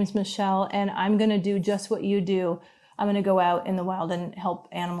 hi, my name's Michelle, and I'm going to do just what you do. I'm going to go out in the wild and help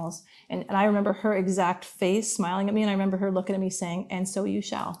animals. And I remember her exact face smiling at me, and I remember her looking at me saying, and so you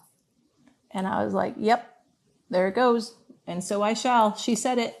shall. And I was like, yep. There it goes. And so I shall. She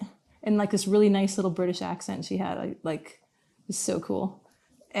said it in like this really nice little British accent she had. Like, it's so cool.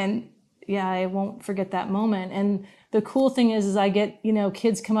 And yeah, I won't forget that moment. And the cool thing is I get, you know,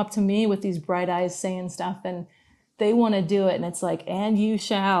 kids come up to me with these bright eyes saying stuff and they want to do it. And it's like, and you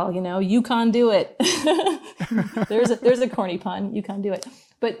shall, you know, you can't do it. there's a corny pun. You can't do it.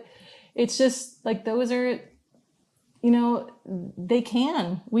 But it's just like, those are, you know, they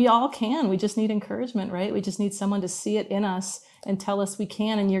can. We all can. We just need encouragement, right? We just need someone to see it in us and tell us we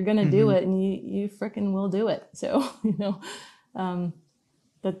can, and you're going to do it, and you frickin' will do it. So, you know,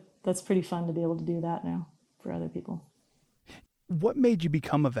 that's pretty fun to be able to do that now for other people. What made you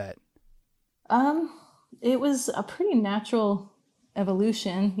become a vet? It was a pretty natural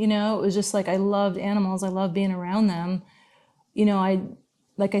evolution. You know, it was just like I loved animals. I loved being around them. You know,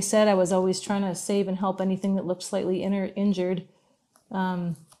 like I said, I was always trying to save and help anything that looked slightly injured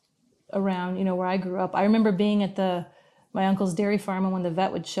around, you know, where I grew up. I remember being at my uncle's dairy farm, and when the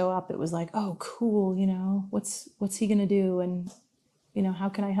vet would show up, it was like, oh, cool, you know, what's he going to do? And, you know, how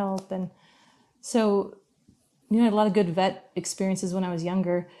can I help? And so, you know, I had a lot of good vet experiences when I was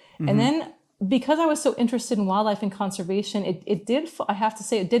younger. Mm-hmm. And then because I was so interested in wildlife and conservation, it did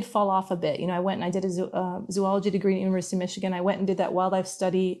fall off a bit. You know, I went and I did a zoology degree at the University of Michigan. I went and did that wildlife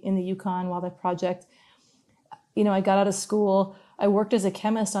study in the Yukon Wildlife Project. You know, I got out of school. I worked as a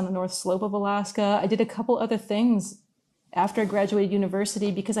chemist on the North Slope of Alaska. I did a couple other things after I graduated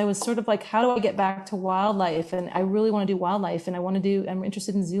university because I was sort of like, how do I get back to wildlife? And I really want to do wildlife, and I'm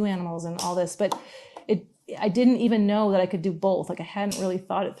interested in zoo animals and all this. But I didn't even know that I could do both. Like I hadn't really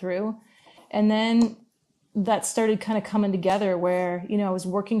thought it through. And then that started kind of coming together where, you know, I was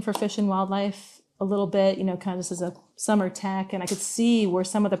working for Fish and Wildlife a little bit, you know, kind of just as a summer tech. And I could see where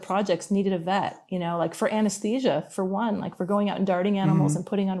some of the projects needed a vet, you know, like for anesthesia, for one, like for going out and darting animals and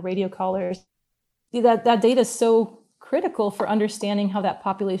putting on radio collars. That data is so critical for understanding how that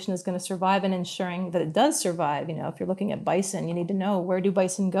population is going to survive and ensuring that it does survive. You know, if you're looking at bison, you need to know, where do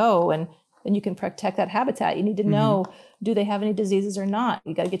bison go? And then you can protect that habitat. You need to know, do they have any diseases or not?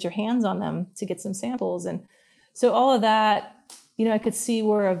 You got to get your hands on them to get some samples. And so all of that, you know, I could see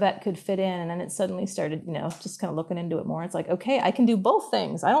where a vet could fit in. And then it suddenly started, you know, just kind of looking into it more. It's like, okay, I can do both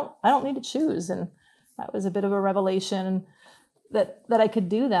things. I don't need to choose. And that was a bit of a revelation that I could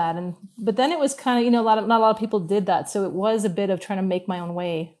do that. But then it was kind of, you know, not a lot of people did that. So it was a bit of trying to make my own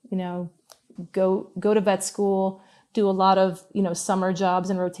way, you know, go to vet school, do a lot of, you know, summer jobs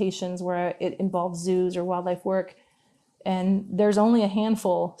and rotations where it involves zoos or wildlife work. And there's only a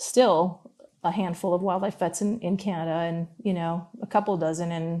handful of wildlife vets in Canada, and, you know, a couple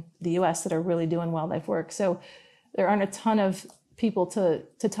dozen in the US that are really doing wildlife work. So there aren't a ton of people to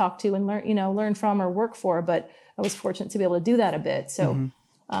talk to and learn from or work for, but I was fortunate to be able to do that a bit. So,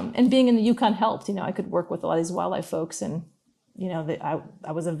 and being in the Yukon helped. You know, I could work with a lot of these wildlife folks, and, you know,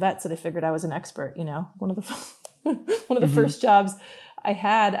 I was a vet, so they figured I was an expert. You know, one of the first jobs I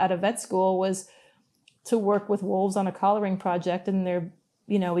had out of vet school was to work with wolves on a collaring project. And they're,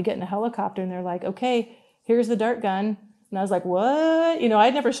 you know, we get in a helicopter and they're like, okay, here's the dart gun. And I was like, what?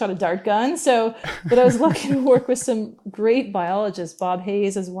 I'd never shot a dart gun. But I was lucky to work with some great biologists. Bob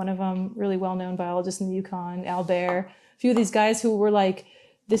Hayes is one of them, really well-known biologist in the Yukon, Al Bear, a few of these guys who were like,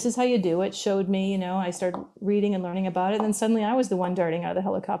 this is how you do it, showed me, I started reading and learning about it. And then suddenly I was the one darting out of the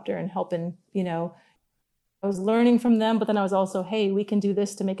helicopter and helping, I was learning from them, but then I was also, hey, we can do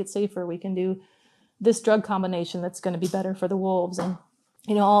this to make it safer. We can do this drug combination that's going to be better for the wolves. And,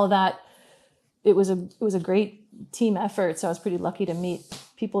 all of that. It was a great team effort. So I was pretty lucky to meet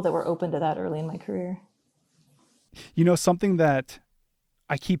people that were open to that early in my career. Something that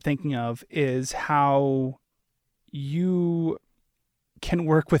I keep thinking of is how you can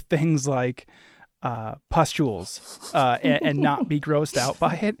work with things like pustules and not be grossed out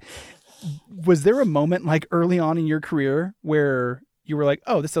by it. Was there a moment like early on in your career where you were like,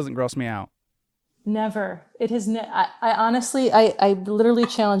 oh, this doesn't gross me out? Never. It has. I honestly, I literally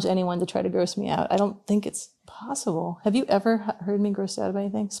challenge anyone to try to gross me out. I don't think it's possible. Have you ever heard me grossed out by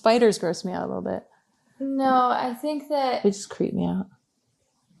anything? Spiders gross me out a little bit. No, I think that They just creep me out.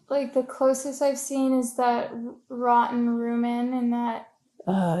 like the closest I've seen is that rotten rumen and that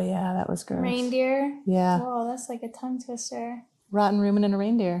Oh yeah, that was gross. reindeer. Yeah, Oh, that's like a tongue twister. rotten rumen and a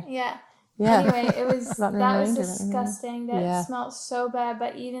reindeer. Yeah. Yeah. Anyway, it was Rotten that was reindeer, disgusting. That Yeah. smelled so bad.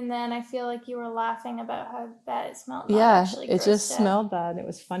 But even then, I feel like you were laughing about how bad it smelled. Not Yeah, actually it just grossed out. smelled bad. It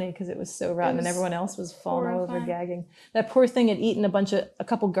was funny because it was so rotten, and was everyone else was falling all over, horrifying. gagging. That poor thing had eaten a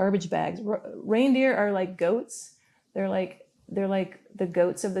couple garbage bags. Reindeer are like goats. They're like the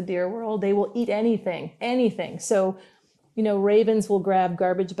goats of the deer world. They will eat anything. So, ravens will grab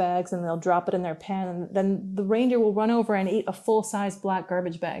garbage bags and they'll drop it in their pen, and then the reindeer will run over and eat a full-size black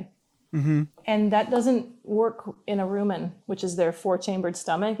garbage bag. Mm-hmm. And that doesn't work in a rumen, which is their 4-chambered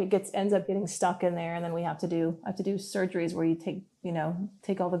stomach. It ends up getting stuck in there, and then I have to do surgeries where you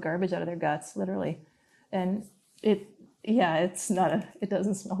take all the garbage out of their guts, literally. And it doesn't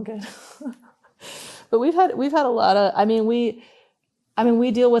smell good. But we've had a lot of,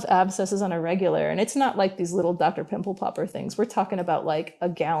 we deal with abscesses on a regular, and it's not like these little Dr. Pimple Popper things. We're talking about like a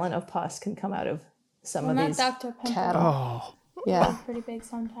gallon of pus can come out of some of Not these Dr. Pimple. cattle. Oh, Yeah. Pretty big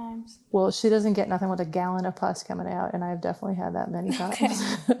sometimes. Well, she doesn't get nothing with a gallon of pus coming out, and I've definitely had that many times.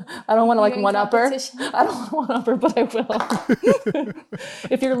 I don't want to You're in one up her. competition. I don't want to one up her, but I will.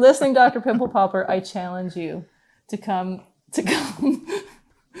 If you're listening, Dr. Pimple Popper, I challenge you to come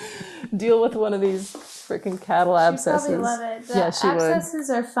deal with one of these freaking cattle abscesses. She'd probably love it. The Yeah, she would. abscesses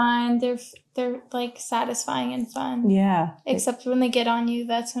are fine. They're like satisfying and fun. Yeah. Except when they get on you,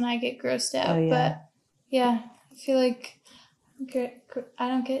 that's when I get grossed out. Oh, yeah. But yeah, I feel like I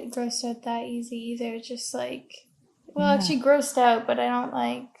don't get grossed out that easy either. Just like, actually grossed out, but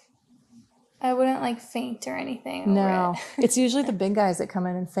I wouldn't like faint or anything. over No, it. it's usually the big guys that come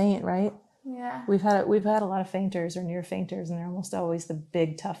in and faint, right? Yeah. We've had a lot of fainters or near fainters, and they're almost always the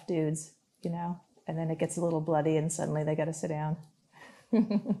big tough dudes, and then it gets a little bloody and suddenly they got to sit down.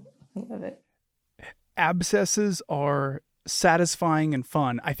 Love it. abscesses are satisfying and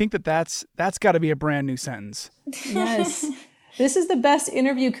fun. I think that's got to be a brand new sentence. Yes. This is the best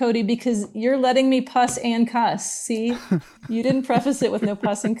interview, Cody, because you're letting me puss and cuss. See, you didn't preface it with no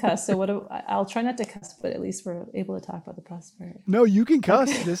puss and cuss. So I'll try not to cuss, but at least we're able to talk about the puss part. No, you can cuss.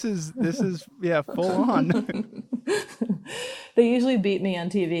 Okay. This is full on. They usually beat me on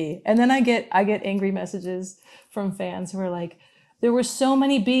TV, and then I get angry messages from fans who are like, "There were so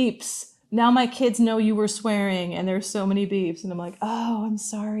many beeps. Now my kids know you were swearing, and there's so many beeps." And I'm like, "Oh, I'm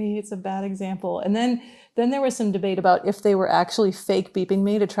sorry. It's a bad example." And then there was some debate about if they were actually fake beeping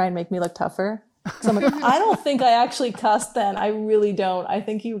me to try and make me look tougher. So I'm like, I don't think I actually cussed then. I really don't. I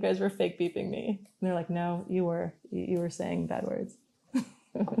think you guys were fake beeping me. And they're like, no, you were saying bad words.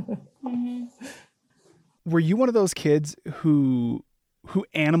 Mm-hmm. Were you one of those kids who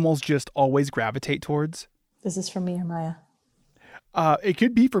animals just always gravitate towards? Is this for me or Maya? It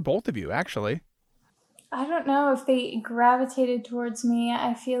could be for both of you, actually. I don't know if they gravitated towards me.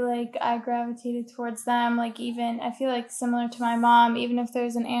 I feel like I gravitated towards them. Like, even, I feel like similar to my mom, even if there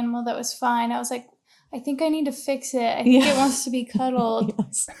was an animal that was fine, I was like, I think I need to fix it. I think it wants to be cuddled.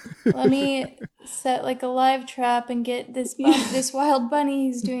 Yes. Let me set like a live trap and get this wild bunny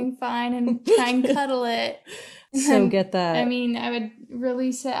who's doing fine and try and cuddle it. And So then, get that. I mean, I would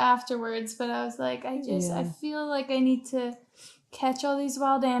release it afterwards, but I was like, I feel like I need to catch all these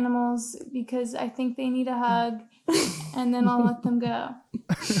wild animals because I think they need a hug, and then I'll let them go.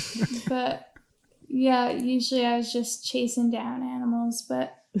 But yeah, usually I was just chasing down animals,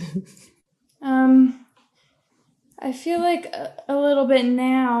 but I feel like a little bit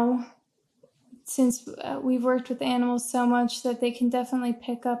now, since we've worked with animals so much, that they can definitely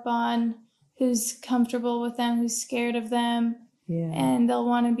pick up on who's comfortable with them, who's scared of them, Yeah. and they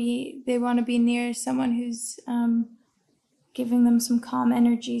want to be near someone who's giving them some calm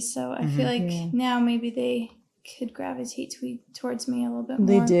energy. So I feel like now maybe they could gravitate towards me a little bit more.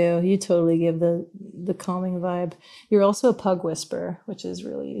 They do. You totally give the calming vibe. You're also a pug whisperer, which is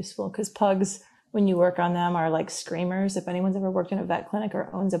really useful because pugs, when you work on them, are like screamers. If anyone's ever worked in a vet clinic or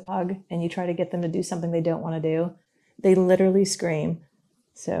owns a pug and you try to get them to do something they don't want to do, they literally scream.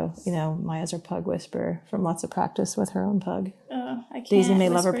 So, Maya's our pug whisperer from lots of practice with her own pug. Oh, I can't. Daisy May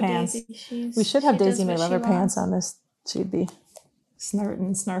Love Her whisper Pants. Daisy. We should have She does Daisy May what Love she Her Pants wants. on this. She'd be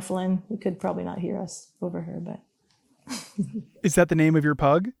snorting, snarfling. You could probably not hear us over her, but Is that the name of your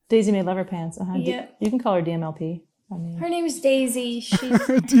pug? Daisy May Love Her Pants. Uh-huh. Yeah. You can call her DMLP. I mean, Her name is Daisy. She's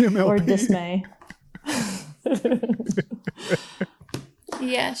DMLP. or Dismay.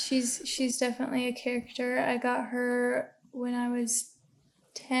 yeah, she's definitely a character. I got her when I was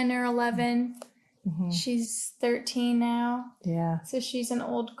 10 or 11. She's 13 now. Yeah. So she's an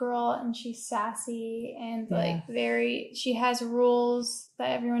old girl and she's sassy and she has rules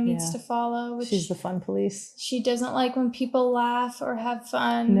that everyone needs to follow. Which She's the fun police. she doesn't like when people laugh or have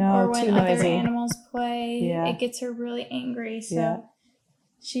fun No, or when too other noisy. animals play. Yeah. It gets her really angry. So Yeah.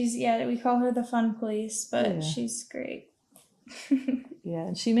 she's, we call her the fun police, but Yeah. she's great. Yeah,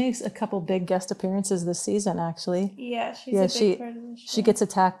 and she makes a couple big guest appearances this season, actually. Yeah, she's Yeah, a big part of the show. She gets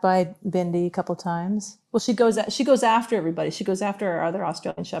attacked by Bindi a couple times. Well, she goes after everybody. She goes after our other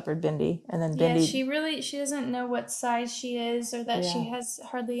Australian Shepherd, Bindi, and then Bindi. Yeah, she doesn't know what size she is or that she has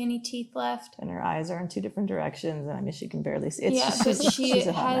hardly any teeth left. and her eyes are in two different directions, and I mean she can barely see. But she she's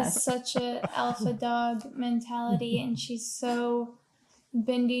a hot has mess. such a alpha dog mentality, and she's so.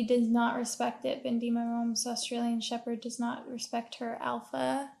 Bindi does not respect it. Bindi, my mom's Australian Shepherd, does not respect her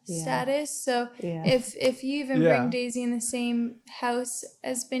alpha status. So if you even bring Daisy in the same house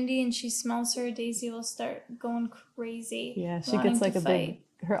as Bindi and she smells her, Daisy will start going crazy. Yeah, she wanting gets like to a fight. big.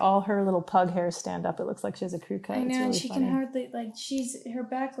 All her little pug hairs stand up. It looks like she has a crew cut. I know, It's and really she funny. can hardly her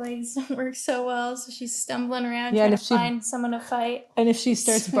back legs don't work so well, so she's stumbling around Yeah, and trying if to she- find someone to fight. And if she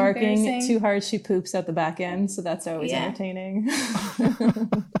starts So barking embarrassing. too hard, she poops at the back end. So that's always Yeah. entertaining.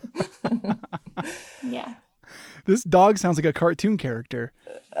 Yeah. This dog sounds like a cartoon character.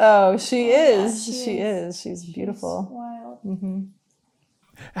 Oh, she is. she She is. is. She's beautiful. Wild.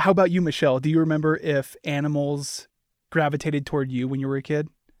 How about you, Michelle? Do you remember if animals gravitated toward you when you were a kid?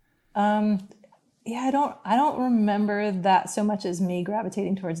 Yeah, I don't remember that so much as me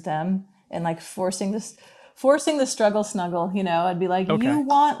gravitating towards them and like forcing the struggle snuggle, I'd be like, Okay. You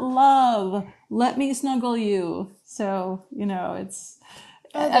want love, let me snuggle you. So, it's,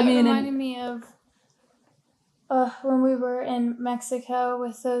 That reminded me of when we were in Mexico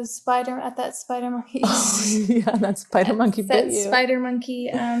with those spider monkeys. yeah, that spider monkey That bit you. spider monkey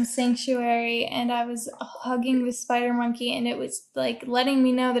sanctuary, and I was hugging the spider monkey, and it was like letting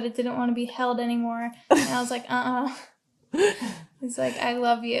me know that it didn't want to be held anymore. And I was like, It's like, I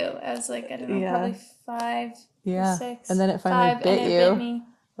love you. I was like, I don't know, Yeah. probably 5 Yeah. or 6. And then it finally 5, bit and it you. bit me.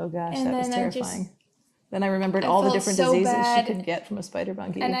 Oh gosh, And that was then I just- terrifying. Then I remembered I all the felt different so diseases bad. she could get from a spider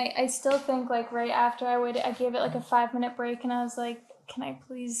monkey. And I still think like right after I gave it like a 5-minute break, and I was like, can I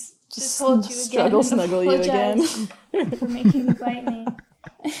please just hold you again? struggle and snuggle you again. apologize for making you bite me.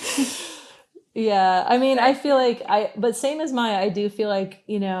 Yeah, I mean, I feel like but same as Maya, I do feel like,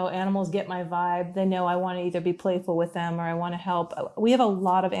 animals get my vibe. They know I want to either be playful with them or I want to help. We have a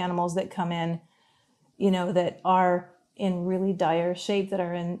lot of animals that come in, that are in really dire shape, that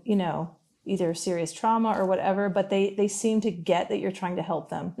are in, either serious trauma or whatever, but they seem to get that you're trying to help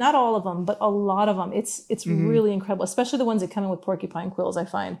them. Not all of them, but a lot of them. It's really incredible, especially the ones that come in with porcupine quills, I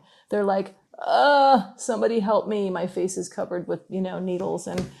find. They're like, somebody help me. My face is covered with, needles.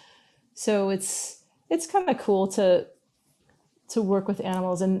 And so it's kind of cool to work with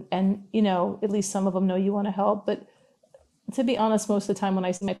animals and at least some of them know you want to help. But to be honest, most of the time when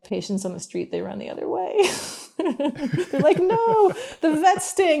I see my patients on the street, they run the other way. They're like, no, the vet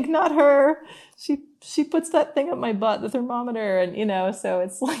stink, not her. She puts that thing up my butt, the thermometer, and so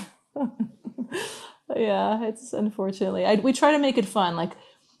it's like, yeah, it's unfortunately. We try to make it fun. Like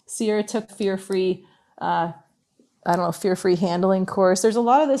Sierra took fear-free handling course. There's a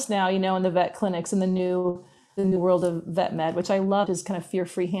lot of this now, in the vet clinics and the new world of vet med, which I love, is kind of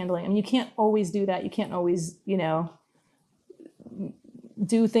fear-free handling. I mean, you can't always do that. You can't always,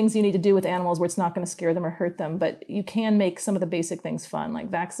 do things you need to do with animals where it's not going to scare them or hurt them, but you can make some of the basic things fun,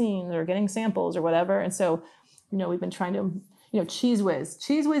 like vaccines or getting samples or whatever. And so, we've been trying to, Cheese Whiz.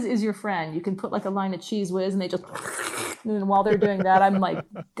 Cheese Whiz is your friend. You can put like a line of Cheese Whiz and they just, and then while they're doing that, I'm like,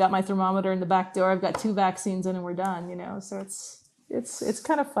 got my thermometer in the back door. I've got 2 vaccines in and we're done, so it's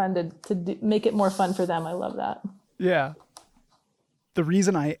kind of fun to make it more fun for them. I love that. Yeah. The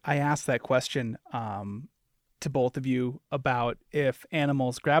reason I asked that question to both of you about if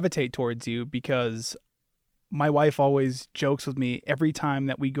animals gravitate towards you, because my wife always jokes with me every time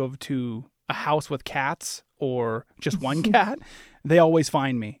that we go to a house with cats or just one cat, they always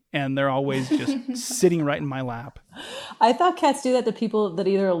find me and they're always just sitting right in my lap. I thought cats do that to people that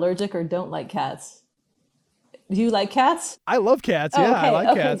either are allergic or don't like cats. Do you like cats? I love cats. Yeah, I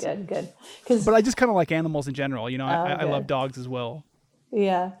like cats. Good. But I just kind of like animals in general. You know, I good. love dogs as well.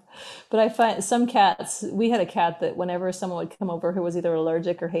 Yeah. But I find some cats, we had a cat that whenever someone would come over who was either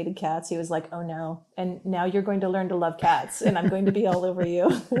allergic or hated cats, he was like, oh no. And now you're going to learn to love cats and I'm going to be all over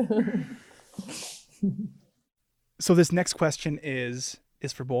you. So this next question is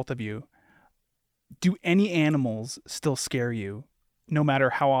for both of you. Do any animals still scare you, no matter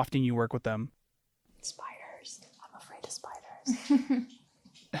how often you work with them? Spiders. I'm afraid of spiders.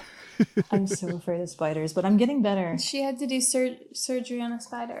 I'm so afraid of spiders, but I'm getting better. She had to do surgery on a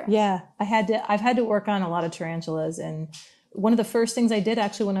spider. Yeah, I've had to work on a lot of tarantulas, and one of the first things I did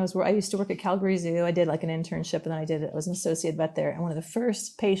actually when I used to work at Calgary Zoo, I did like an internship, and then I was an associate vet there, and one of the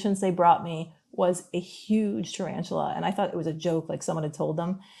first patients they brought me was a huge tarantula, and I thought it was a joke, like someone had told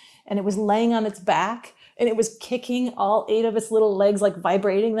them, and it was laying on its back, and it was kicking all 8 of its little legs, like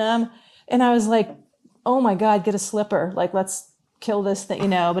vibrating them, and I was like, oh my God, get a slipper, like let's kill this thing, you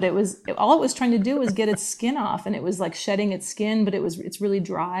know. But all it was trying to do was get its skin off, and it was like shedding its skin, but it's really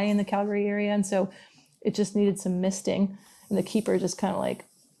dry in the Calgary area, and so it just needed some misting. And the keeper just kind of like,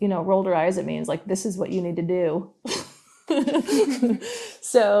 you know, rolled her eyes at me and was like, this is what you need to do.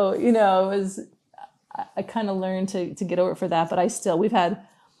 So, you know, I kind of learned to get over it for that, but we've had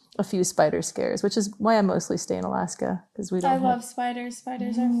a few spider scares, which is why I mostly stay in Alaska, because we don't. I love spiders.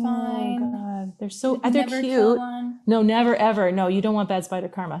 Spiders are fine. Oh God, they're Never cute. kill one. No, never ever. No, you don't want bad spider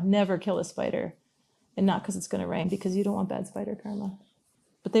karma. Never kill a spider, and not because it's going to rain, because you don't want bad spider karma.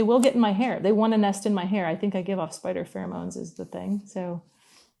 But they will get in my hair. They want to nest in my hair. I think I give off spider pheromones is the thing. So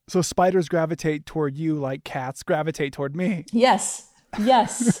spiders gravitate toward you like cats gravitate toward me. Yes,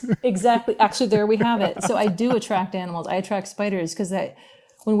 exactly. Actually, there we have it. So I do attract animals. I attract spiders because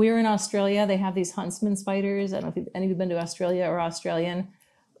when we were in Australia, they have these huntsman spiders. I don't know if any of you have been to Australia or Australian.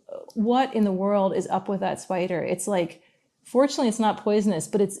 What in the world is up with that spider? It's like, fortunately, it's not poisonous,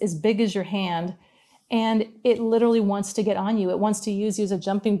 but it's as big as your hand. And it literally wants to get on you. It wants to use you as a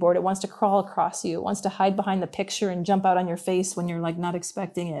jumping board. It wants to crawl across you. It wants to hide behind the picture and jump out on your face when you're like not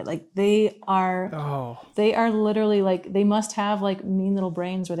expecting it. Like they are literally like, they must have like mean little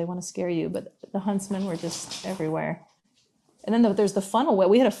brains where they want to scare you. But the huntsmen were just everywhere. And then there's the funnel web.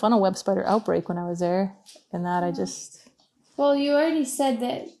 We had a funnel web spider outbreak when I was there. And that Well, you already said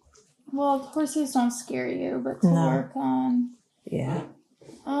that, well, horses don't scare you, but to work on. Yeah.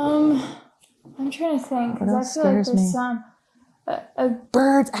 I'm trying to think, What else because I feel like scares me? there's some.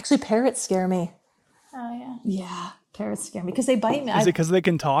 Birds. Actually, parrots scare me. Oh, yeah. Yeah. Parrots scare me because they bite me. Is it because they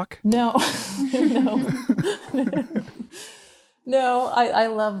can talk? No. No, I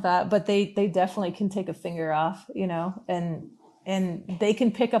love that. But they definitely can take a finger off, you know, and they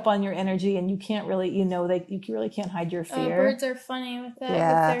can pick up on your energy, and you can't really, you really can't hide your fear. Birds are funny with that,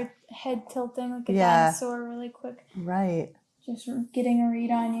 with their head tilting like a dinosaur really quick. Right. Just getting a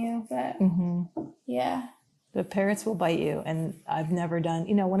read on you, but yeah. The parrots will bite you, and I've never done,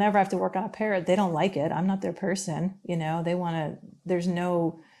 you know, whenever I have to work on a parrot, they don't like it. I'm not their person, you know, they want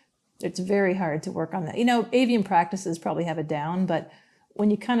to, it's very hard to work on that. You know, avian practices probably have it down, but when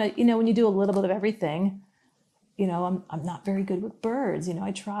you kind of, you know, when you do a little bit of everything, you know, I'm not very good with birds, you know,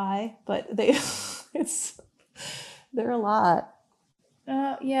 I try, but they're a lot.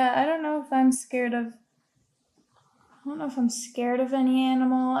 Yeah, I don't know if I'm scared of any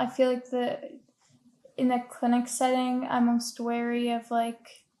animal. I feel like in the clinic setting, I'm most wary of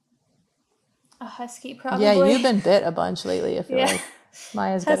like a husky probably. Yeah, you've been bit a bunch lately, I feel like.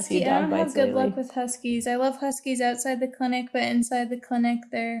 Maya's got a few dog bites lately. I don't have good luck with huskies. I love huskies outside the clinic, but inside the clinic,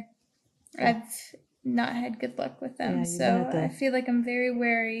 I've not had good luck with them. So I feel like I'm very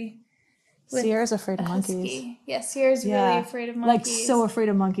wary. Sierra's afraid of monkeys. Husky. Yeah, Sierra's really afraid of monkeys. Like so afraid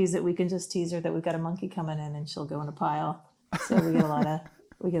of monkeys that we can just tease her that we've got a monkey coming in and she'll go in a pile. So we get a lot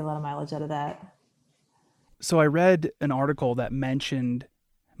of mileage out of that. So I read an article that mentioned,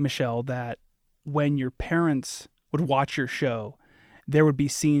 Michelle, that when your parents would watch your show, there would be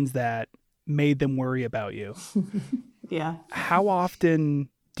scenes that made them worry about you. Yeah. How often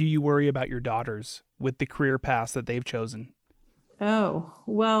do you worry about your daughters with the career paths that they've chosen? Oh,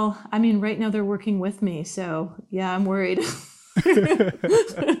 well, I mean, right now they're working with me. So yeah, I'm worried.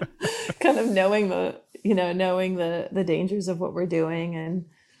 kind of knowing the dangers of what we're doing. And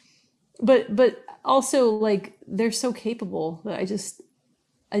but also like they're so capable that I just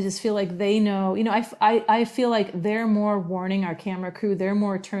feel like they know, I feel like they're more warning our camera crew. They're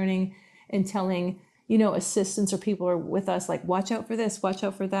more turning and telling, assistants or people are with us, like, watch out for this, watch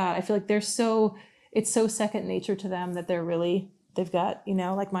out for that. I feel like it's so second nature to them that they've got,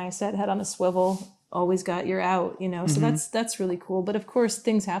 like Maya said, head on a swivel, always got your out, so that's really cool. But of course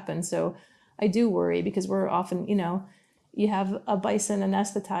things happen. So I do worry because we're often, you have a bison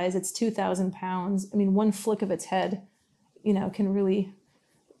anesthetized, it's 2,000 pounds. I mean, one flick of its head, can really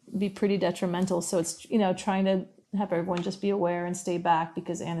be pretty detrimental. So it's, trying to have everyone just be aware and stay back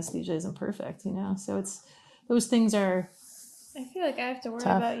because anesthesia isn't perfect, so it's, those things are. I feel like I have to worry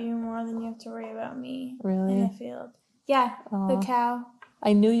tough. about you more than you have to worry about me Really? in the field. Yeah, the cow.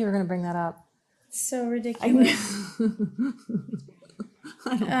 I knew you were going to bring that up. So ridiculous.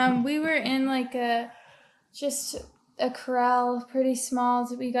 We were in like just a corral, pretty small.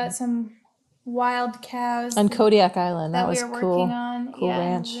 We got some wild cows On Kodiak Island. That was we were cool. working on. Cool yeah,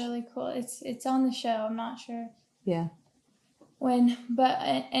 ranch. It was really cool. It's on the show. I'm not sure Yeah. when, but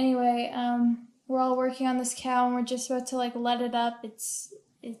anyway, we're all working on this cow and we're just about to like let it up. It's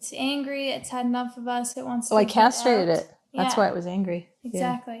angry. It's had enough of us. It wants to I get castrated out. it. That's why it was angry.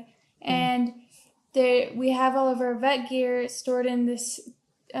 Exactly. And we have all of our vet gear stored in this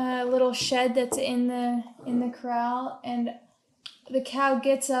little shed that's in the corral, and the cow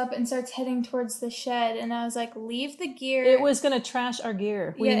gets up and starts heading towards the shed, and I was like, leave the gear. It was going to trash our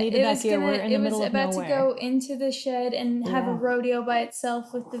gear. We needed that gear. We're in the middle of nowhere. It was about to go into the shed and have a rodeo by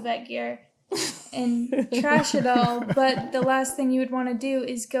itself with the vet gear and trash it all. But the last thing you would want to do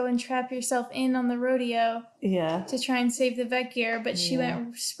is go and trap yourself in on the rodeo to try and save the vet gear. But she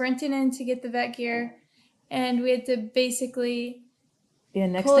went sprinting in to get the vet gear, and we had to basically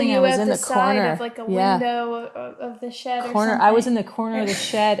next pull thing you I was out in the the side corner of like a window of the shed or something. I was in the corner of the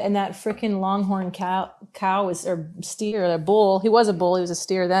shed, and that freaking longhorn cow was, or steer, or bull. He was a bull. He was a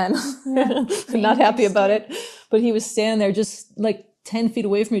steer then. Not happy about it, but he was standing there just like 10 feet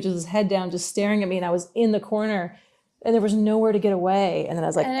away from me, just his head down, just staring at me. And I was in the corner, and there was nowhere to get away. And then I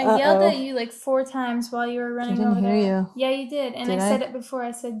was like, and I yelled at you like 4 times while you were running over there. I didn't hear you. Yeah, you did. And Did I I? said it before.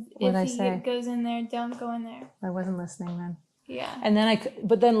 I said, What'd if I he say? goes in there, don't go in there. I wasn't listening then. Yeah. And then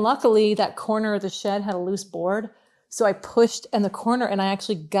but then luckily that corner of the shed had a loose board. So I pushed in the corner and I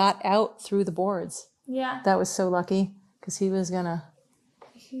actually got out through the boards. Yeah. That was so lucky because he was gonna.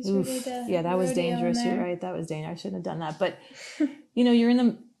 He's ready to Yeah, that was rodeo in dangerous. there. You're right. That was dangerous. I shouldn't have done that. But, you're in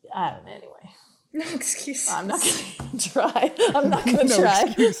the, I don't know, anyway. No excuses. I'm not going to try. I'm not going to No try.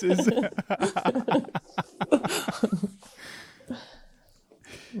 excuses.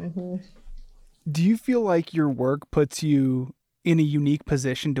 Do you feel like your work puts you in a unique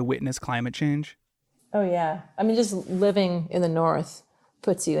position to witness climate change? Oh, yeah. I mean, just living in the North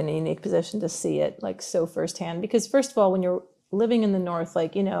puts you in a unique position to see it like so firsthand. Because first of all, when you're living in the North,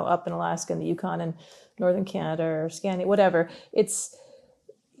 like, up in Alaska and the Yukon and Northern Canada or Scandi, whatever, it's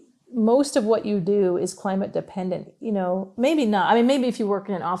most of what you do is climate dependent, maybe not. I mean, maybe if you work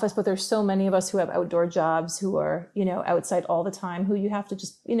in an office, but there's so many of us who have outdoor jobs who are, outside all the time, who you have to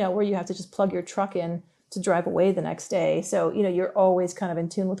just, where you have to just plug your truck in to drive away the next day. So, you're always kind of in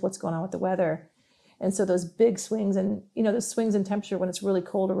tune with what's going on with the weather. And so those big swings and, those swings in temperature when it's really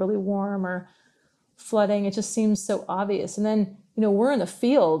cold or really warm or flooding, it just seems so obvious. And then, we're in the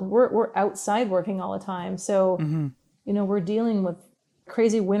field, we're outside working all the time. So, we're dealing with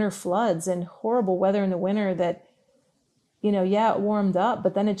crazy winter floods and horrible weather in the winter that, it warmed up,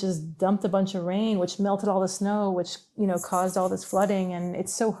 but then it just dumped a bunch of rain, which melted all the snow, which, caused all this flooding. And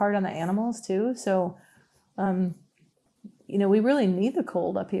it's so hard on the animals too. So, we really need the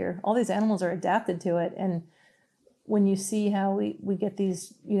cold up here. All these animals are adapted to it. And when you see how we get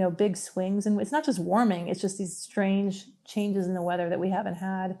these, big swings, and it's not just warming, it's just these strange changes in the weather that we haven't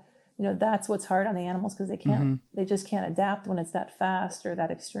had. That's what's hard on the animals because they just can't adapt when it's that fast or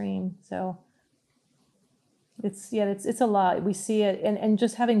that extreme. So it's a lot. We see it. And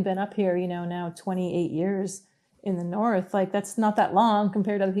just having been up here, now 28 years in the North, like that's not that long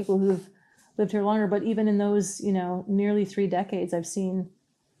compared to other people who've lived here longer. But even in those, nearly 3 decades, I've seen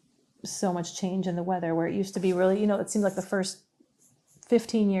so much change in the weather where it used to be really, it seemed like the first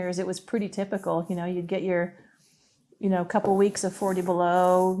 15 years, it was pretty typical. You'd get your, couple weeks of 40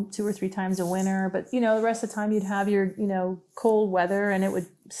 below 2 or 3 times a winter. But, the rest of the time you'd have your, cold weather and it would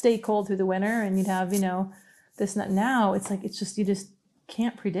stay cold through the winter and you'd have, this and that. Now it's like, you just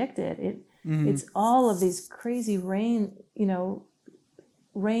can't predict it. It's all of these crazy rain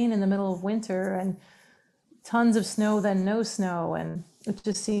in the middle of winter and tons of snow, then no snow. And it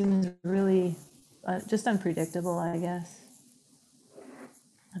just seems really just unpredictable, I guess.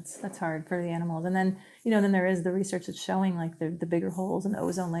 That's hard for the animals. And then, then there is the research that's showing like the bigger holes in the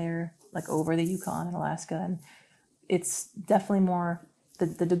ozone layer, like over the Yukon and Alaska. And it's definitely more,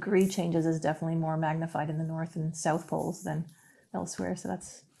 the degree changes is definitely more magnified in the North and South poles than elsewhere. So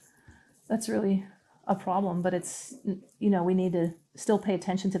that's really a problem, but it's, we need to still pay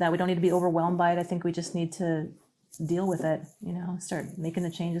attention to that. We don't need to be overwhelmed by it. I think we just need to deal with it, start making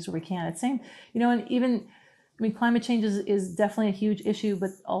the changes where we can. It's same, and even, climate change is definitely a huge issue,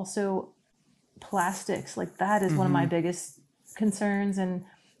 but also plastics, like that is one of my biggest concerns. And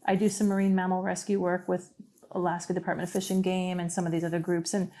I do some marine mammal rescue work with Alaska Department of Fish and Game and some of these other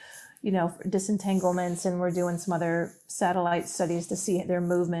groups, and disentanglements, and we're doing some other satellite studies to see their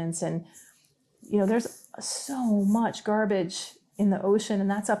movements. And there's so much garbage in the ocean,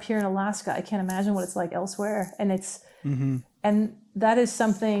 and that's up here in Alaska. I can't imagine what it's like elsewhere. And it's and that is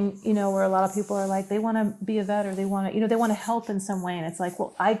something, where a lot of people are like, they want to be a vet, or they want to, they want to help in some way. And it's like,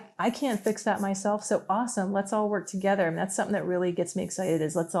 well, I can't fix that myself. So awesome. Let's all work together. And that's something that really gets me excited,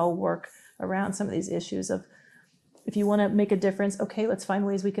 is let's all work around some of these issues of, if you want to make a difference, okay, let's find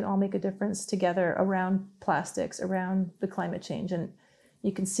ways we can all make a difference together around plastics, around the climate change. And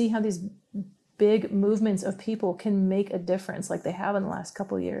you can see how these big movements of people can make a difference, like they have in the last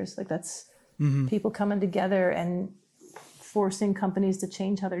couple of years. Like that's people coming together and forcing companies to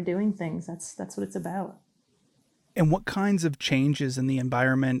change how they're doing things. That's what it's about. And what kinds of changes in the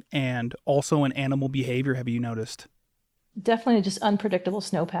environment and also in animal behavior have you noticed? Definitely just unpredictable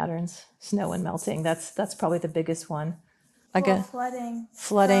snow patterns, snow and melting. That's probably the biggest one. Flooding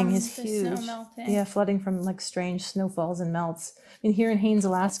is huge. Snow melting. Yeah, flooding from like strange snowfalls and melts. Here in Haines,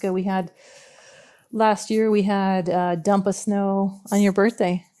 Alaska, last year we had a dump of snow on your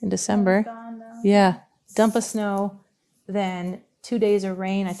birthday in December. Gone now. Yeah, dump of snow, then 2 days of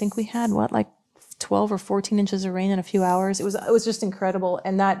rain. I think we had 12 or 14 inches of rain in a few hours. It was just incredible.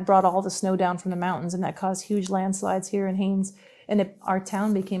 And that brought all the snow down from the mountains, and that caused huge landslides here in Haines. And our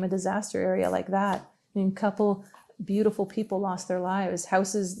town became a disaster area like that. A couple beautiful people lost their lives.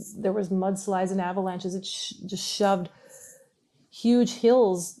 Houses, there was mudslides and avalanches. It just shoved huge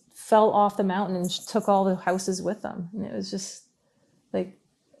hills, fell off the mountain and took all the houses with them. And it was just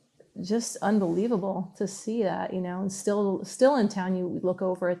just unbelievable to see that, and still in town, you look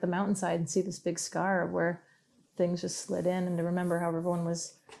over at the mountainside and see this big scar of where things just slid in, and to remember how everyone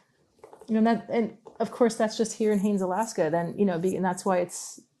was, that, and of course that's just here in Haines, Alaska, then, and that's why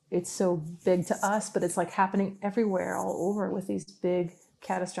it's so big to us, but it's like happening everywhere all over with these big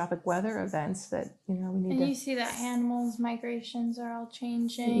catastrophic weather events that, we need And you see that animals' migrations are all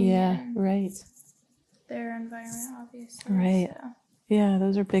changing. Yeah, and right. their environment, obviously. Right. So. Yeah,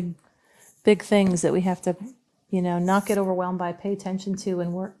 those are big things that we have to, not get overwhelmed by, pay attention to,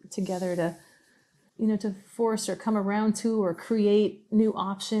 and work together to, to force or come around to or create new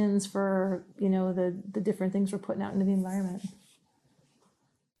options for, the different things we're putting out into the environment.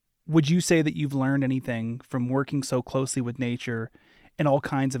 Would you say that you've learned anything from working so closely with nature and all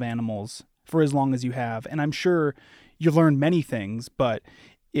kinds of animals for as long as you have? And I'm sure you learned many things, but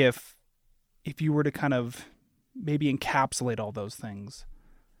if you were to kind of maybe encapsulate all those things.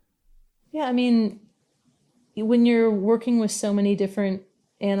 Yeah, when you're working with so many different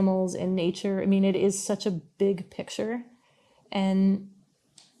animals in nature, it is such a big picture. And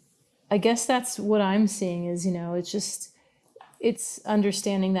I guess that's what I'm seeing is, it's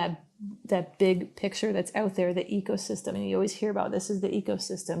understanding that big picture that's out there, the ecosystem. And you always hear about this is the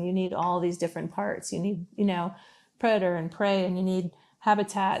ecosystem. You need all these different parts. You need, predator and prey, and you need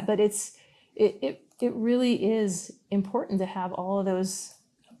habitat. But it really is important to have all of those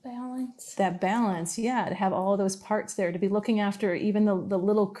balance, yeah, to have all of those parts there, to be looking after even the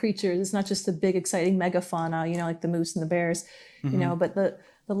little creatures. It's not just the big exciting megafauna, like the moose and the bears, but the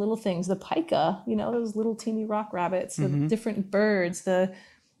little things, the pika, those little teeny rock rabbits, the different birds,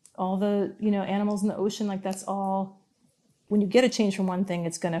 all the animals in the ocean. Like that's all, when you get a change from one thing,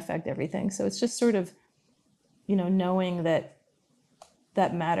 it's going to affect everything. So it's just sort of knowing that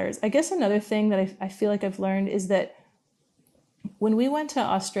matters. I guess another thing that I feel like I've learned is that when we went to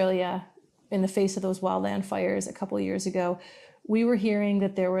Australia in the face of those wildland fires a couple of years ago, we were hearing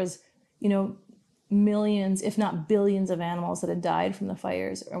that there was, millions, if not billions of animals that had died from the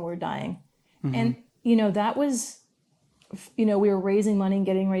fires or were dying. And, that was, we were raising money and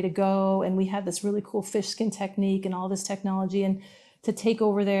getting ready to go. And we had this really cool fish skin technique and all this technology and to take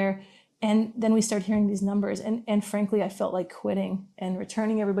over there. And then we started hearing these numbers. And frankly, I felt like quitting and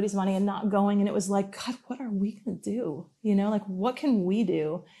returning everybody's money and not going. And it was like, God, what are we going to do? What can we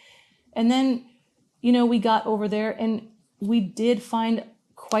do? And then we got over there and we did find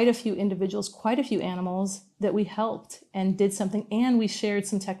quite a few individuals, quite a few animals that we helped and did something. And we shared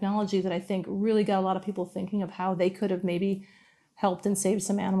some technology that I think really got a lot of people thinking of how they could have maybe helped and saved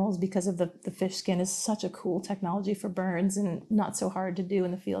some animals, because of the fish skin is such a cool technology for burns and not so hard to do in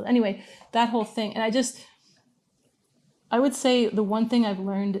the field. Anyway, that whole thing. And I would say the one thing I've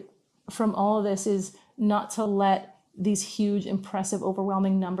learned from all of this is not to let these huge, impressive,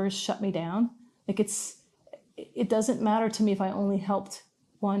 overwhelming numbers shut me down. Like it doesn't matter to me if I only helped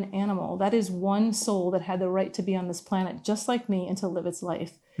one animal. That is one soul that had the right to be on this planet just like me and to live its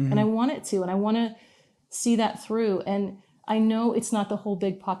life. And I want it to, and I want to see that through. And I know it's not the whole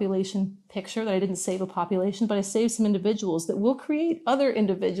big population picture, that I didn't save a population, but I saved some individuals that will create other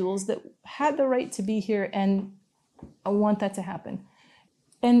individuals that had the right to be here, and I want that to happen.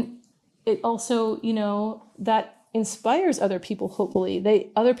 And it also, that inspires other people,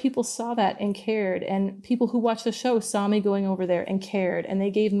 hopefully. Other people saw that and cared, and people who watched the show saw me going over there and cared, and they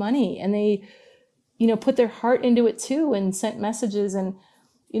gave money, and they, put their heart into it too, and sent messages. And,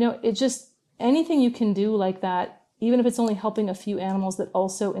 it just, anything you can do like that, even if it's only helping a few animals, that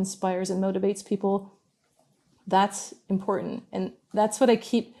also inspires and motivates people, that's important. And that's what I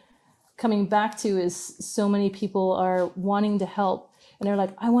keep coming back to, is so many people are wanting to help, and they're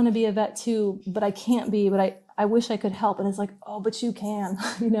like, I want to be a vet too, but I can't be, but I wish I could help. And it's like, oh, but you can,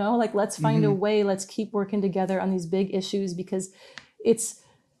 like, let's find a way. Let's keep working together on these big issues, because it's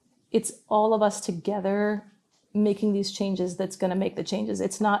all of us together making these changes that's going to make the changes.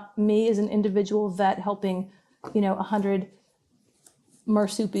 It's not me as an individual vet helping 100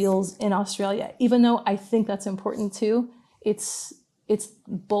 marsupials in Australia, even though I think that's important too. It's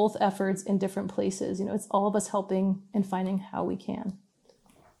both efforts in different places. It's all of us helping and finding how we can.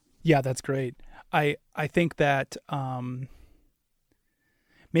 Yeah, that's great. I think that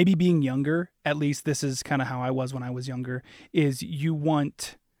maybe being younger, at least this is kind of how I was when I was younger, is you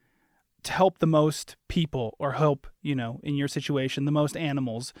want to help the most people, or help, in your situation, the most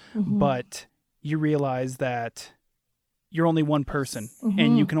animals, but you realize that you're only one person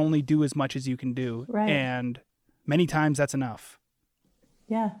and you can only do as much as you can do. Right. And many times that's enough.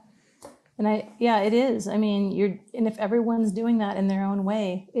 Yeah. And it is. I mean, and if everyone's doing that in their own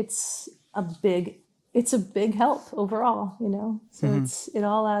way, it's a big help overall, So it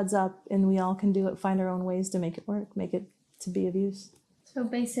all adds up, and we all can do it, find our own ways to make it work, make it to be of use. So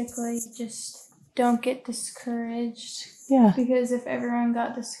basically, just don't get discouraged. Yeah. Because if everyone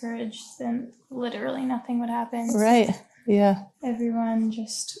got discouraged, then literally nothing would happen. Right. Yeah. Everyone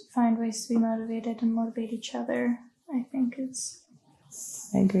just find ways to be motivated and motivate each other. I think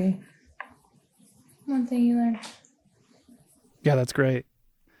I agree. one thing you learn. Yeah, that's great.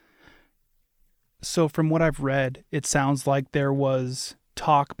 So from what I've read, it sounds like there was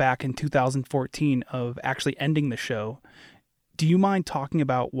talk back in 2014 of actually ending the show. Do you mind talking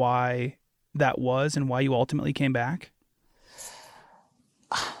about why that was and why you ultimately came back?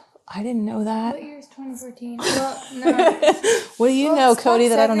 I didn't know that. What year is 2014? Well, no. What do you know, Cody,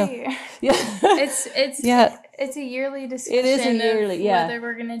 that I don't know? Year. Yeah. It's a yearly discussion. It is a yearly, of whether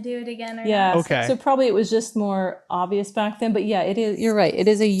we're gonna do it again or yeah. not. Okay. So probably it was just more obvious back then, but yeah, it is. You're right. It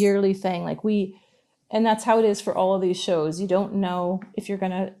is a yearly thing. Like and that's how it is for all of these shows. You don't know if you're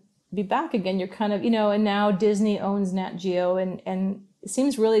gonna be back again. You're kind of, and now Disney owns Nat Geo, and it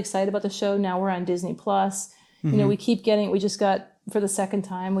seems really excited about the show. Now we're on Disney Plus. We just got, for the second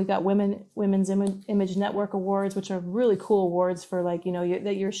time, we got Women's Image Network Awards, which are really cool awards for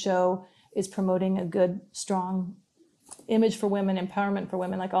that your show is promoting a good, strong image for women, empowerment for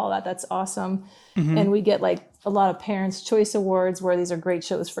women, like all that. That's awesome. And we get a lot of Parents' Choice Awards, where these are great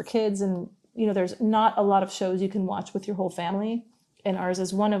shows for kids. And, there's not a lot of shows you can watch with your whole family, and ours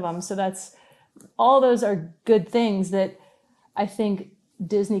is one of them. So all those are good things that I think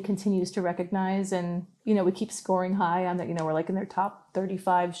Disney continues to recognize. And, we keep scoring high on that. We're in their top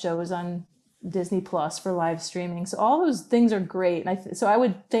 35 shows on Disney Plus for live streaming. So all those things are great. And so I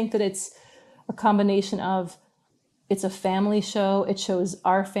would think that it's a combination of, it's a family show. It shows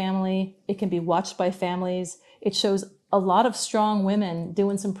our family. It can be watched by families. It shows a lot of strong women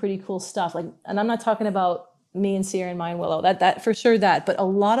doing some pretty cool stuff. And I'm not talking about me and Sierra and Maya and Willow, that for sure, but a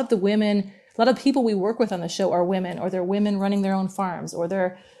lot of the women, a lot of people we work with on the show are women, or they're women running their own farms, or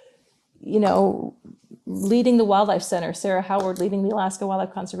they're, leading the Wildlife Center. Sarah Howard leading the Alaska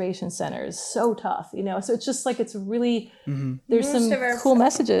Wildlife Conservation Center is so tough, So it's just it's really, there's some cool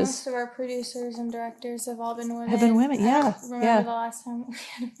messages. Most of our producers and directors have all been women. Have been women, yeah. I don't remember the last time we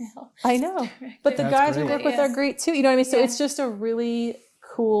had a male. I know. But the guys we work with are great too. You know what I mean? So it's just a really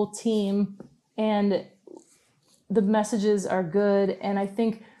cool team, and the messages are good. And I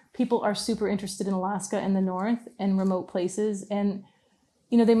think people are super interested in Alaska and the North and remote places. And,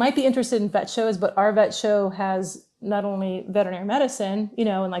 they might be interested in vet shows, but our vet show has not only veterinary medicine,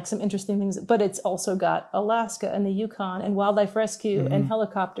 and like some interesting things, but it's also got Alaska and the Yukon and wildlife rescue and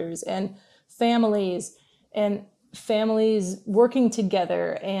helicopters and families working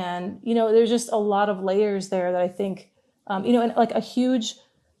together. And, there's just a lot of layers there that I think, and like a huge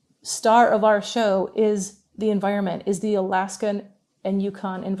star of our show is the environment, is the Alaskan and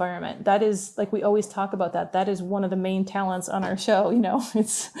Yukon environment. That is, like, we always talk about that. That is one of the main talents on our show,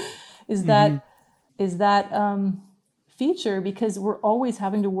 is that feature, because we're always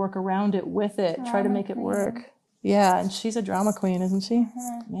having to work around it, with it, try to make it work. Yeah, and she's a drama queen, isn't she?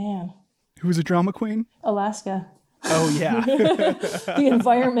 Man. Who's a drama queen? Alaska. Oh, yeah. The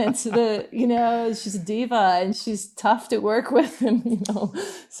environment, she's a diva and she's tough to work with. And,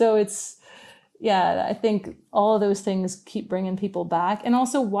 so it's, I think all of those things keep bringing people back. And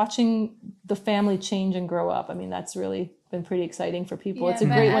also watching the family change and grow up. I mean, that's really been pretty exciting for people. It's a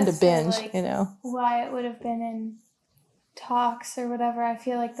great one to binge, Why it would have been in talks or whatever. I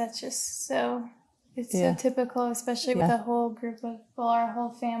feel like that's just so typical, especially with a whole group of, our whole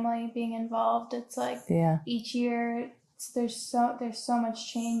family being involved. It's like each year there's so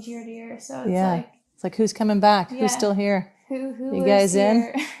much change year to year. So it's like who's coming back? Who's still here? Who you guys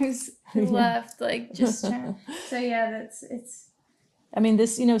here? Who left? Like just trying. So it's. I mean,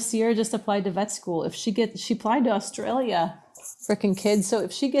 this, Sierra just applied to vet school. If she applied to Australia, freaking kids. So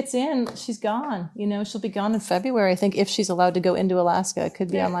if she gets in, she's gone. She'll be gone in February, I think, if she's allowed to go into Alaska. It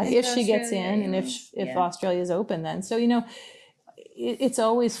could be online if she gets in, and if Australia's open then. So, it's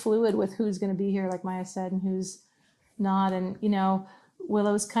always fluid with who's going to be here, like Maya said, and who's not. And,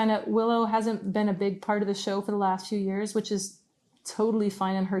 Willow hasn't been a big part of the show for the last few years, which is totally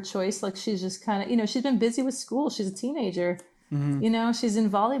fine in her choice. Like, she's just kind of, she's been busy with school. She's a teenager. Mm-hmm. She's in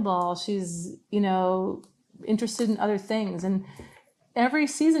volleyball. She's, interested in other things. And every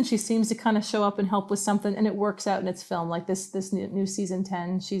season she seems to kind of show up and help with something, and it works out in its film. Like this new season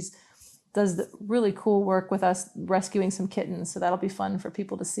 10, does the really cool work with us rescuing some kittens. So that'll be fun for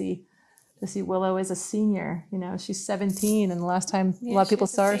people to see Willow as a senior. She's 17, and the last time a lot of people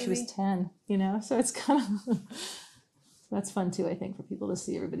saw her, she was 10, so it's kind of, that's fun too, I think, for people to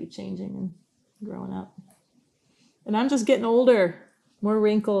see everybody changing and growing up. And I'm just getting older, more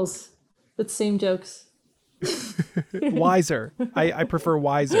wrinkles, but same jokes. Wiser. I prefer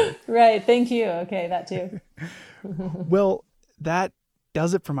wiser. Right. Thank you. Okay, that too. Well, that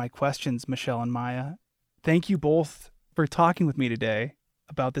does it for my questions, Michelle and Maya. Thank you both for talking with me today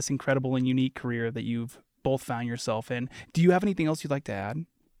about this incredible and unique career that you've both found yourself in. Do you have anything else you'd like to add?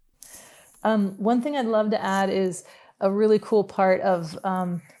 One thing I'd love to add is a really cool part of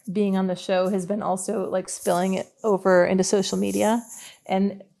being on the show has been also like spilling it over into social media.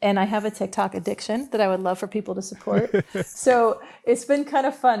 And I have a TikTok addiction that I would love for people to support. So it's been kind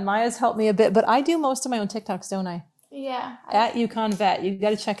of fun. Maya's helped me a bit, but I do most of my own TikToks, don't I? Yeah. At Yukon Vet. You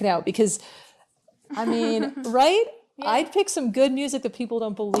got to check it out because, I mean, right? Yeah. I pick some good music that people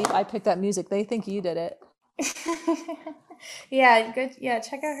don't believe I picked that music. They think you did it. Yeah, good. Yeah,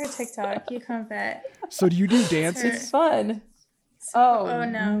 check out her TikTok, Yukon Vet. So do you do dances? It's fun.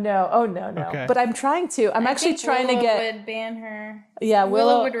 No. Oh, no. Okay. But I'm trying to. I'm actually trying to get. Willow would ban her. Yeah,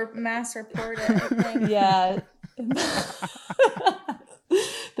 Willow would mass report it, I think. Yeah.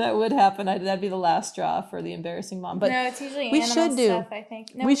 That would happen. That'd be the last straw for the embarrassing mom. But no, it's usually animal stuff, I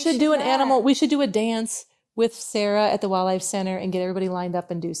think. No, we should do an animal. We should do a dance with Sarah at the Wildlife Center and get everybody lined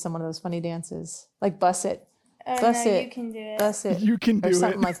up and do some of those funny dances. Like Bus It. Bus It. You can do it. Bus It. You can do it. Or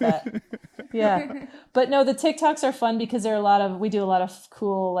something like that. Yeah. But no, the TikToks are fun because we do a lot of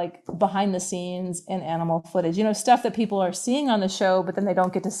cool, like, behind the scenes and animal footage, stuff that people are seeing on the show, but then they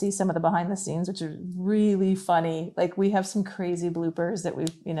don't get to see some of the behind the scenes, which are really funny. Like, we have some crazy bloopers that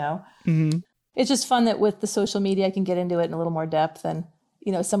Mm-hmm. It's just fun that with the social media, I can get into it in a little more depth and,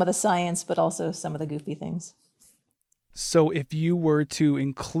 some of the science, but also some of the goofy things. So if you were to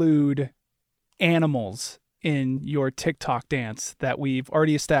include animals in your TikTok dance that we've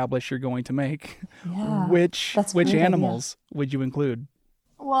already established you're going to make, which animals would you include?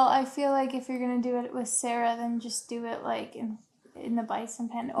 Well, I feel like if you're going to do it with Sarah, then just do it like in the bison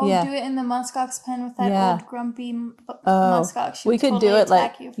pen. Oh, do it in the muskox pen with that old grumpy muskox. We could do it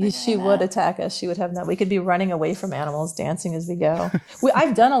like she would attack us. She would have no. We could be running away from animals, dancing as we go.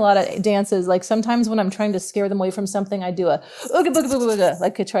 I've done a lot of dances. Like sometimes when I'm trying to scare them away from something, I do a ooga booga booga booga,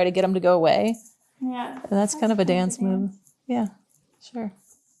 like to try to get them to go away. Yeah, and that's kind of a dance move. Yeah, sure.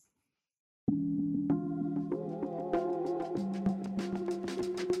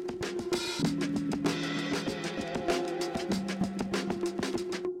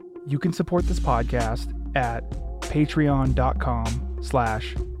 You can support this podcast at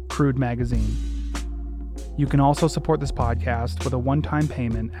patreon.com/Crude Magazine. You can also support this podcast with a one-time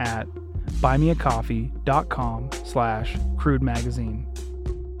payment at buymeacoffee.com/Crude Magazine.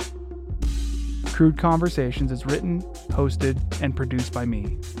 Crude Conversations is written, hosted, and produced by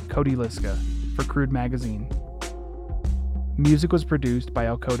me, Cody Liska, for Crude Magazine. Music was produced by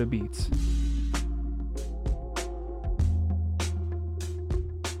Alcoda Beats.